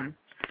be done.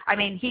 I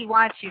mean, he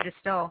wants you to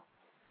still,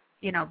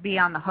 be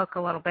on the hook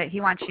a little bit.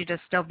 He wants you to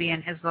still be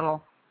in his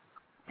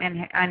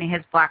in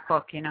his black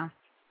book,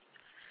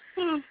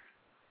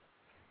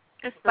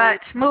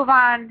 But move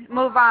on.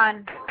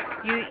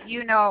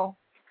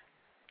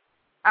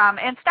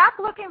 And stop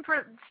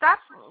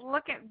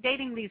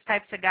dating these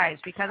types of guys,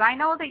 because I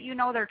know that you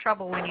know they're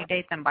trouble when you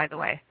date them, by the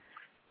way.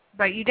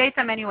 But you date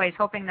them anyways,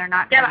 hoping they're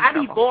not. Yeah, but I'd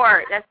be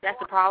bored. That's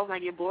the problem. I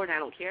get bored and I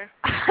don't care.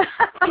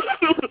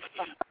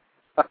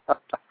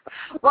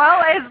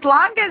 Well, as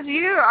long as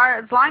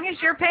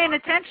you're paying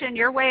attention,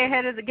 you're way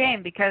ahead of the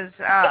game, because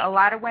a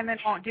lot of women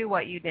won't do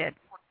what you did.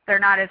 They're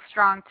not as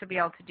strong to be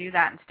able to do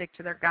that and stick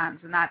to their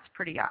guns, and that's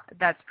pretty. I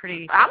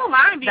don't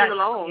mind being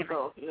alone,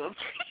 though.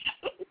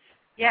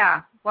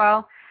 Yeah.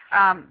 Well,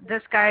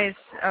 this guy's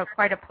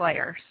quite a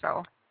player,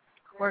 so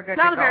we're good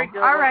to go. Very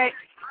good. All right.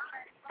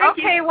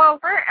 Okay, well,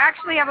 we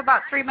actually have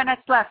about 3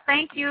 minutes left.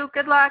 Thank you.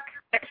 Good luck.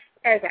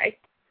 Okay.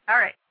 All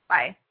right.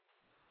 Bye.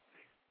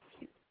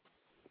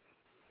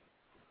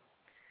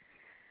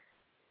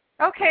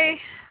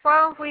 Okay.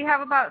 Well, we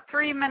have about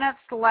 3 minutes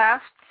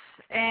left,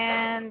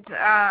 and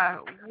I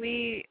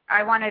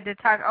wanted to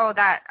talk.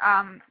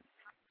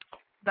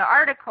 The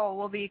article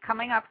will be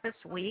coming up this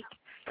week.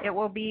 It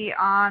will be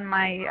on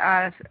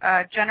my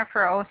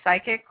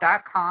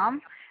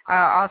JenniferOPsychic.com,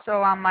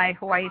 also on my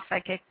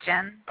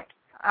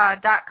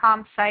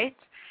HawaiiPsychicGen.com site,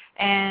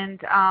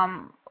 and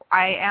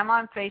I am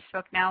on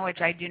Facebook now,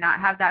 which I do not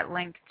have that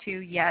link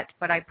to yet,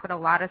 but I put a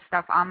lot of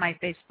stuff on my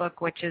Facebook,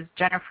 which is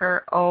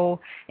Jennifer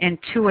O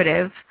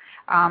Intuitive,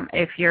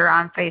 if you're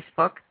on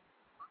Facebook.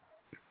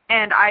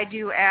 And I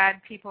do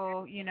add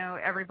people,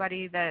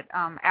 everybody that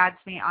adds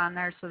me on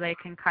there, so they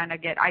can kind of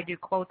I do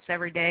quotes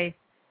every day,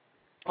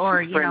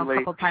 or, a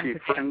couple times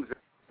a day.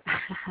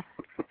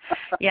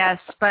 Yes,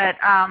 but,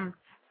 I'll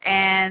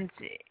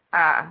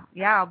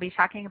be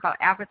talking about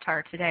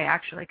Avatar today,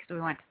 actually, because we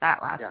went to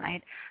that last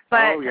night.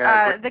 But,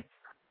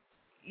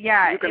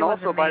 you can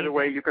also, by the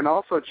way, you can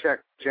also check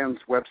Jen's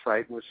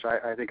website, which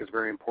I think is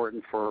very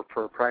important for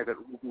private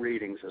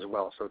readings as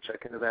well. So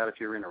check into that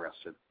if you're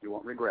interested. You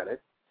won't regret it.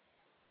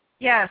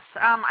 Yes,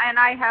 and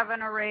I have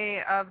an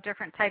array of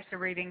different types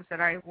of readings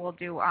that I will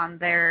do on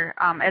there,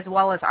 as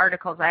well as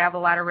articles. I have a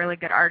lot of really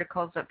good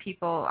articles that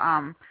people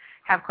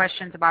have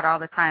questions about all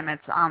the time.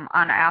 It's on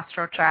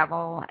astro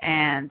travel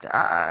and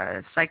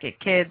psychic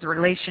kids,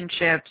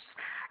 relationships.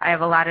 I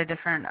have a lot of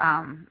different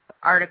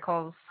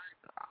articles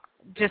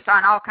just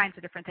on all kinds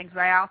of different things, but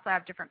I also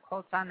have different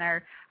quotes on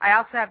there. I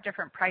also have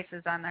different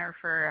prices on there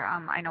for,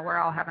 I know we're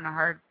all having a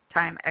hard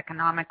time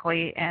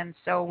economically, and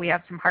so we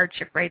have some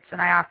hardship rates,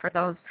 and I offer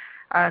those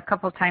a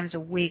couple times a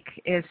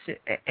week. If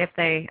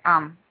they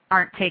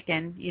aren't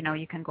taken,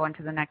 you can go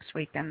into the next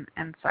week and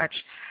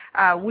such.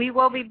 We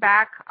will be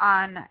back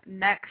on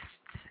next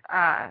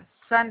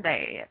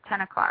Sunday at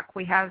 10 o'clock.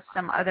 We have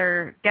some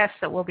other guests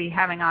that we'll be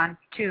having on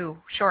too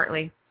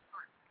shortly,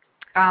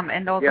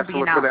 and those will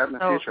be announced. For that in the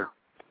future.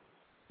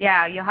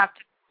 Yeah, you'll have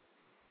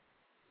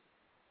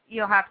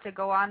to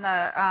go on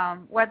the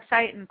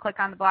website and click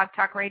on the Blog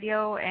Talk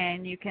Radio,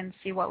 and you can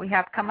see what we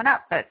have coming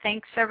up. But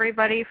thanks,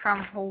 everybody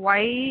from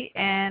Hawaii,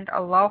 and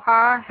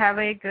aloha. Have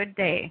a good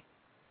day.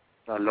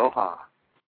 Aloha.